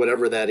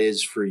whatever that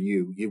is for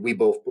you, we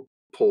both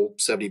pull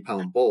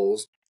 70-pound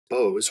bows,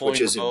 which Pulling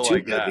the isn't bow too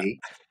like that. heavy.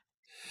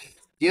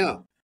 Yeah,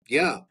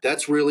 yeah,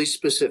 that's really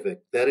specific.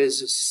 That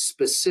is as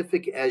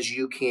specific as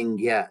you can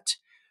get.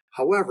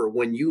 However,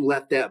 when you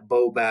let that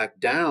bow back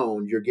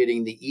down, you're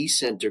getting the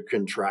eccentric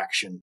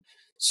contraction.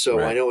 So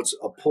I Right. know it's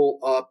a pull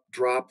up,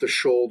 drop the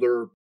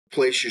shoulder,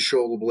 place your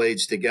shoulder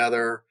blades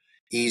together,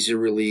 easy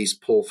release,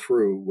 pull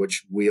through,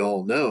 which we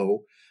all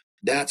know.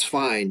 That's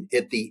fine.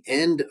 At the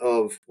end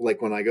of,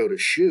 like, when I go to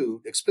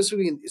shoot,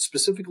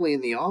 specifically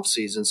in the off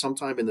season,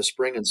 sometime in the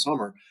spring and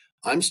summer,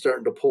 I'm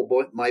starting to pull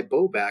my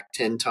bow back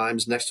 10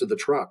 times next to the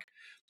truck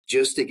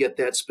just to get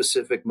that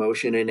specific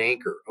motion and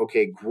anchor.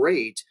 Okay,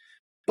 great.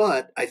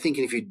 But I think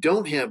if you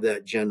don't have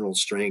that general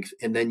strength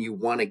and then you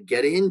want to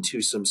get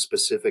into some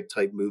specific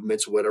type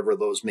movements, whatever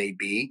those may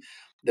be,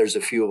 there's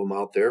a few of them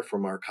out there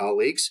from our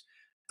colleagues.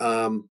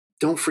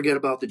 Don't forget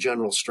about the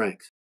general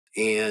strength.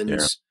 And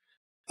Yeah.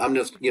 I'm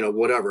just,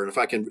 whatever. And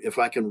if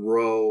I can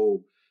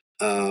row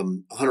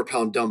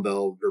 100-pound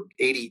dumbbell or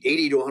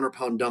 80 to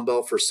 100-pound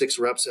dumbbell for 6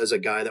 reps as a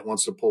guy that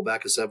wants to pull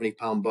back a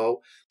 70-pound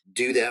bow.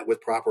 Do that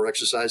with proper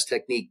exercise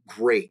technique.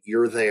 Great.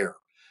 You're there.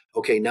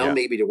 Okay. Now Yeah.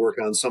 maybe to work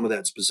on some of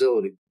that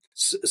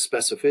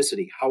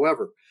specificity.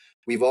 However,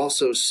 we've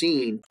also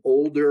seen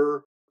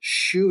older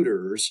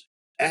shooters,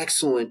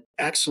 excellent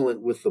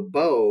with the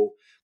bow,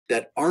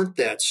 that aren't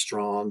that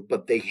strong,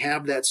 but they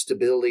have that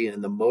stability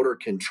and the motor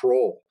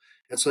control.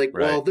 It's like,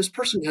 Right. well, this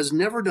person has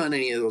never done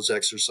any of those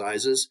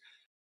exercises,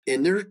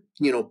 and they're,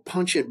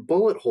 punching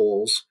bullet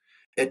holes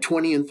at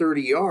 20 and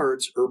 30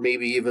 yards or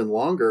maybe even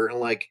longer. And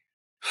like,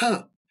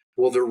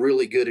 well, they're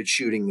really good at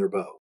shooting their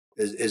bow.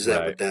 Is that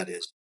Right. what that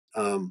is?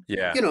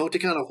 Yeah. To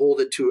kind of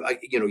hold it to,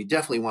 you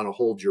definitely want to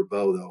hold your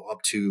bow though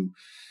up to,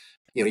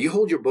 you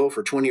hold your bow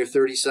for 20 or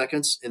 30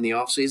 seconds in the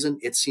off season.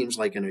 It seems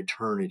like an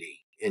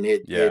eternity, and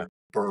it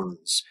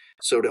burns.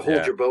 So to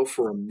hold your bow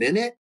for a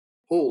minute,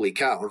 holy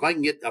cow. If I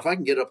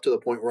can get up to the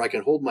point where I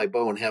can hold my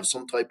bow and have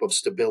some type of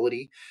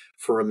stability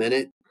for a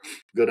minute,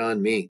 good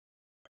on me.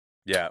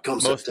 Yeah, Come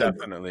most September.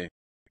 definitely.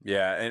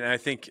 Yeah, and I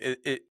think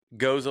it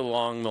goes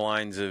along the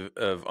lines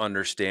of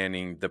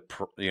understanding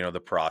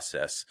the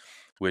process,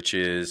 which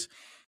is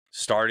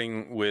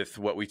starting with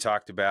what we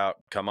talked about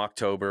come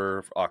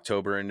October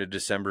into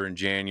December and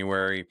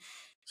January,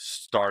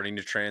 starting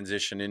to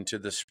transition into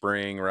the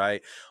spring,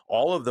 right?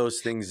 All of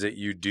those things that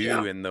you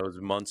do in those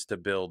months to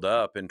build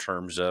up in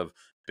terms of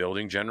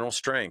building general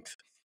strength,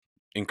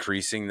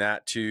 increasing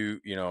that to,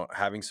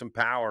 having some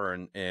power,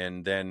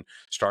 and then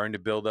starting to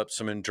build up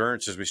some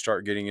endurance as we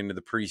start getting into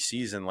the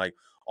preseason. Like,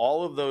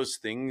 all of those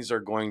things are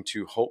going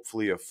to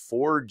hopefully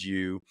afford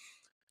you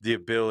the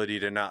ability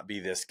to not be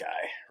this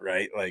guy,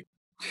 right? Like,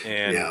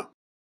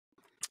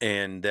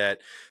 and that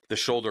the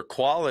shoulder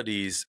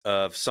qualities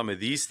of some of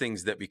these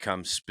things that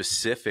become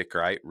specific,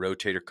 right?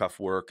 Rotator cuff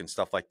work and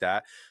stuff like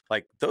that.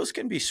 Like, those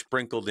can be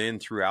sprinkled in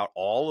throughout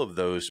all of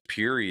those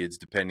periods,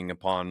 depending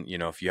upon,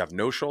 if you have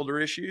no shoulder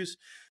issues,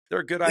 they're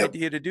a good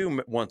idea to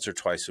do once or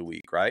twice a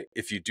week, right?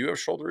 If you do have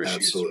shoulder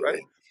issues,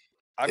 right?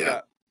 I've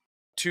got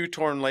 2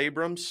 torn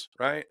labrums,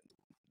 right?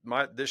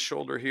 This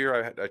shoulder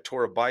here, I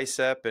tore a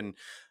bicep, and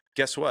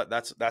guess what?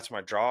 That's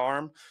my draw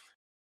arm.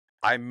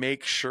 I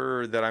make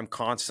sure that I'm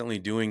constantly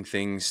doing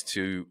things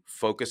to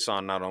focus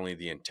on not only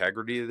the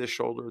integrity of the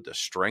shoulder, the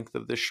strength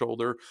of the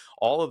shoulder,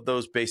 all of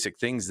those basic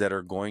things that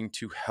are going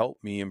to help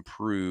me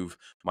improve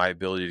my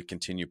ability to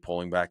continue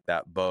pulling back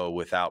that bow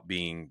without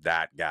being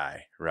that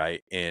guy,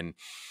 right? And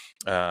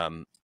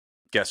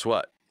guess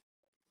what?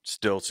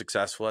 Still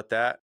successful at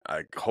that.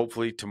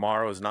 Hopefully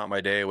tomorrow is not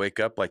my day. I wake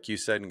up, like you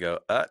said, and go,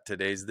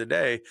 today's the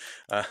day.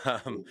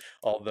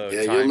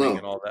 Although timing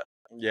and all that.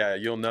 Yeah,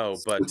 you'll know.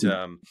 But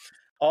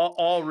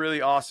all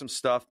really awesome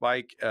stuff,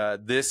 Mike.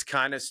 This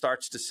kind of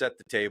starts to set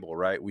the table,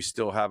 right? We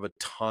still have a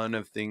ton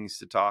of things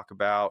to talk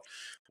about.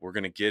 We're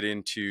going to get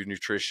into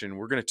nutrition.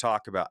 We're going to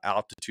talk about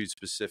altitude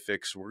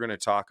specifics. We're going to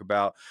talk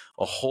about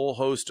a whole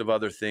host of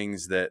other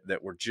things that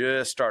we're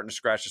just starting to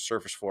scratch the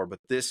surface for. But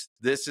this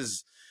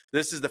is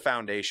the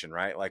foundation,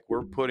 right? Like,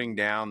 we're putting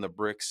down the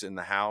bricks in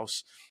the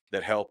house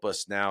that help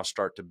us now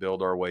start to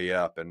build our way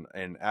up.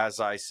 And as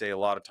I say a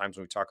lot of times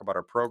when we talk about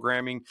our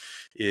programming,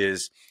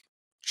 is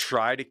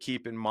try to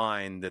keep in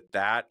mind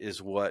that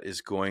is what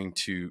is going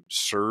to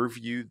serve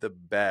you the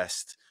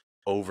best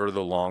over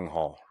the long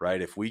haul,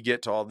 right? If we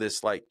get to all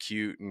this like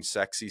cute and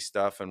sexy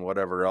stuff and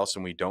whatever else,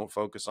 and we don't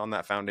focus on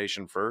that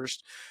foundation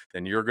first,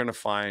 then you're going to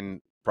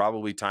find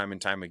probably time and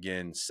time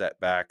again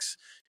setbacks,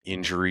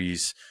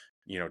 injuries,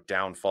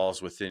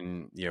 downfalls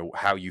within,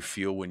 how you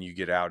feel when you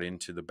get out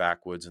into the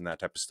backwoods and that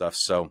type of stuff.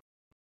 So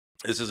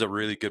this is a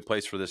really good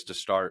place for this to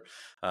start.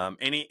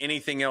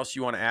 Anything else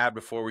you want to add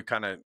before we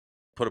kind of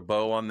put a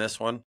bow on this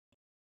one?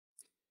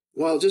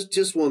 Well,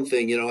 just one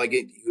thing,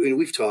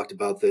 we've talked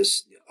about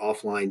this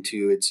offline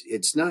too.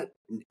 It's not,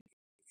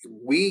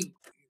 we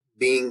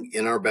being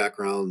in our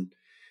background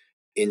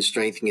in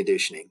strength and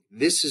conditioning,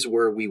 this is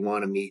where we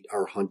want to meet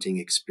our hunting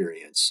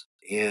experience.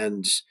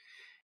 And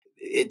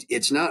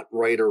it's not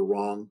right or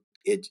wrong.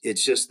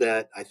 It's just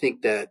that I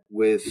think that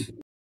with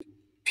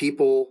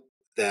people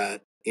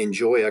that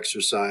enjoy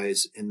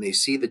exercise and they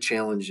see the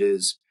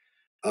challenges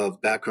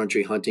of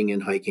backcountry hunting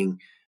and hiking,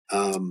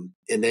 and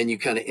then you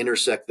kind of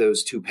intersect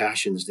those two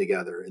passions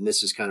together, and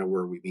this is kind of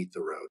where we meet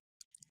the road.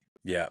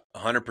 Yeah,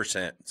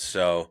 100%.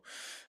 So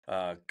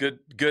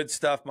good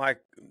stuff,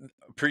 Mike.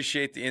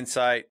 Appreciate the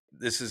insight.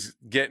 This is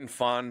getting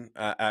fun.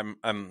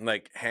 I'm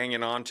like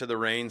hanging on to the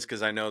reins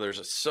because I know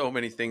there's so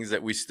many things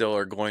that we still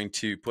are going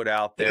to put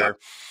out there. Yeah.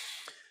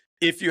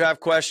 If you have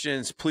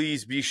questions,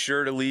 please be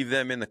sure to leave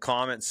them in the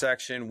comment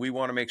section. We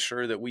want to make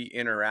sure that we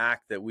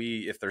interact,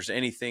 if there's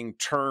anything,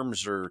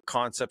 terms or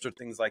concepts or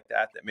things like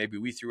that maybe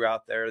we threw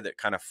out there that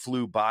kind of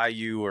flew by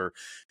you or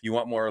you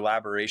want more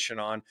elaboration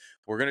on,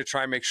 we're going to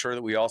try and make sure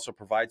that we also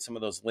provide some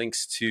of those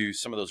links to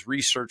some of those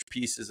research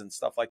pieces and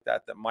stuff like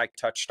that Mike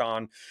touched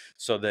on,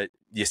 so that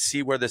you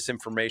see where this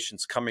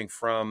information's coming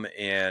from.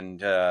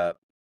 And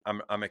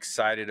I'm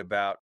excited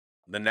about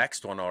the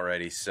next one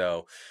already.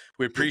 So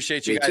we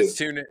appreciate you guys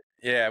tuning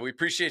Yeah, we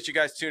appreciate you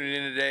guys tuning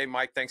in today.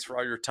 Mike, thanks for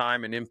all your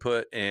time and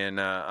input,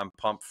 and I'm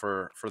pumped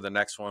for the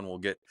next one. We'll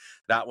get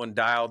that one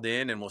dialed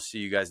in, and we'll see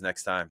you guys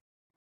next time.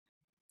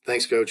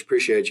 Thanks, Coach.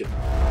 Appreciate you.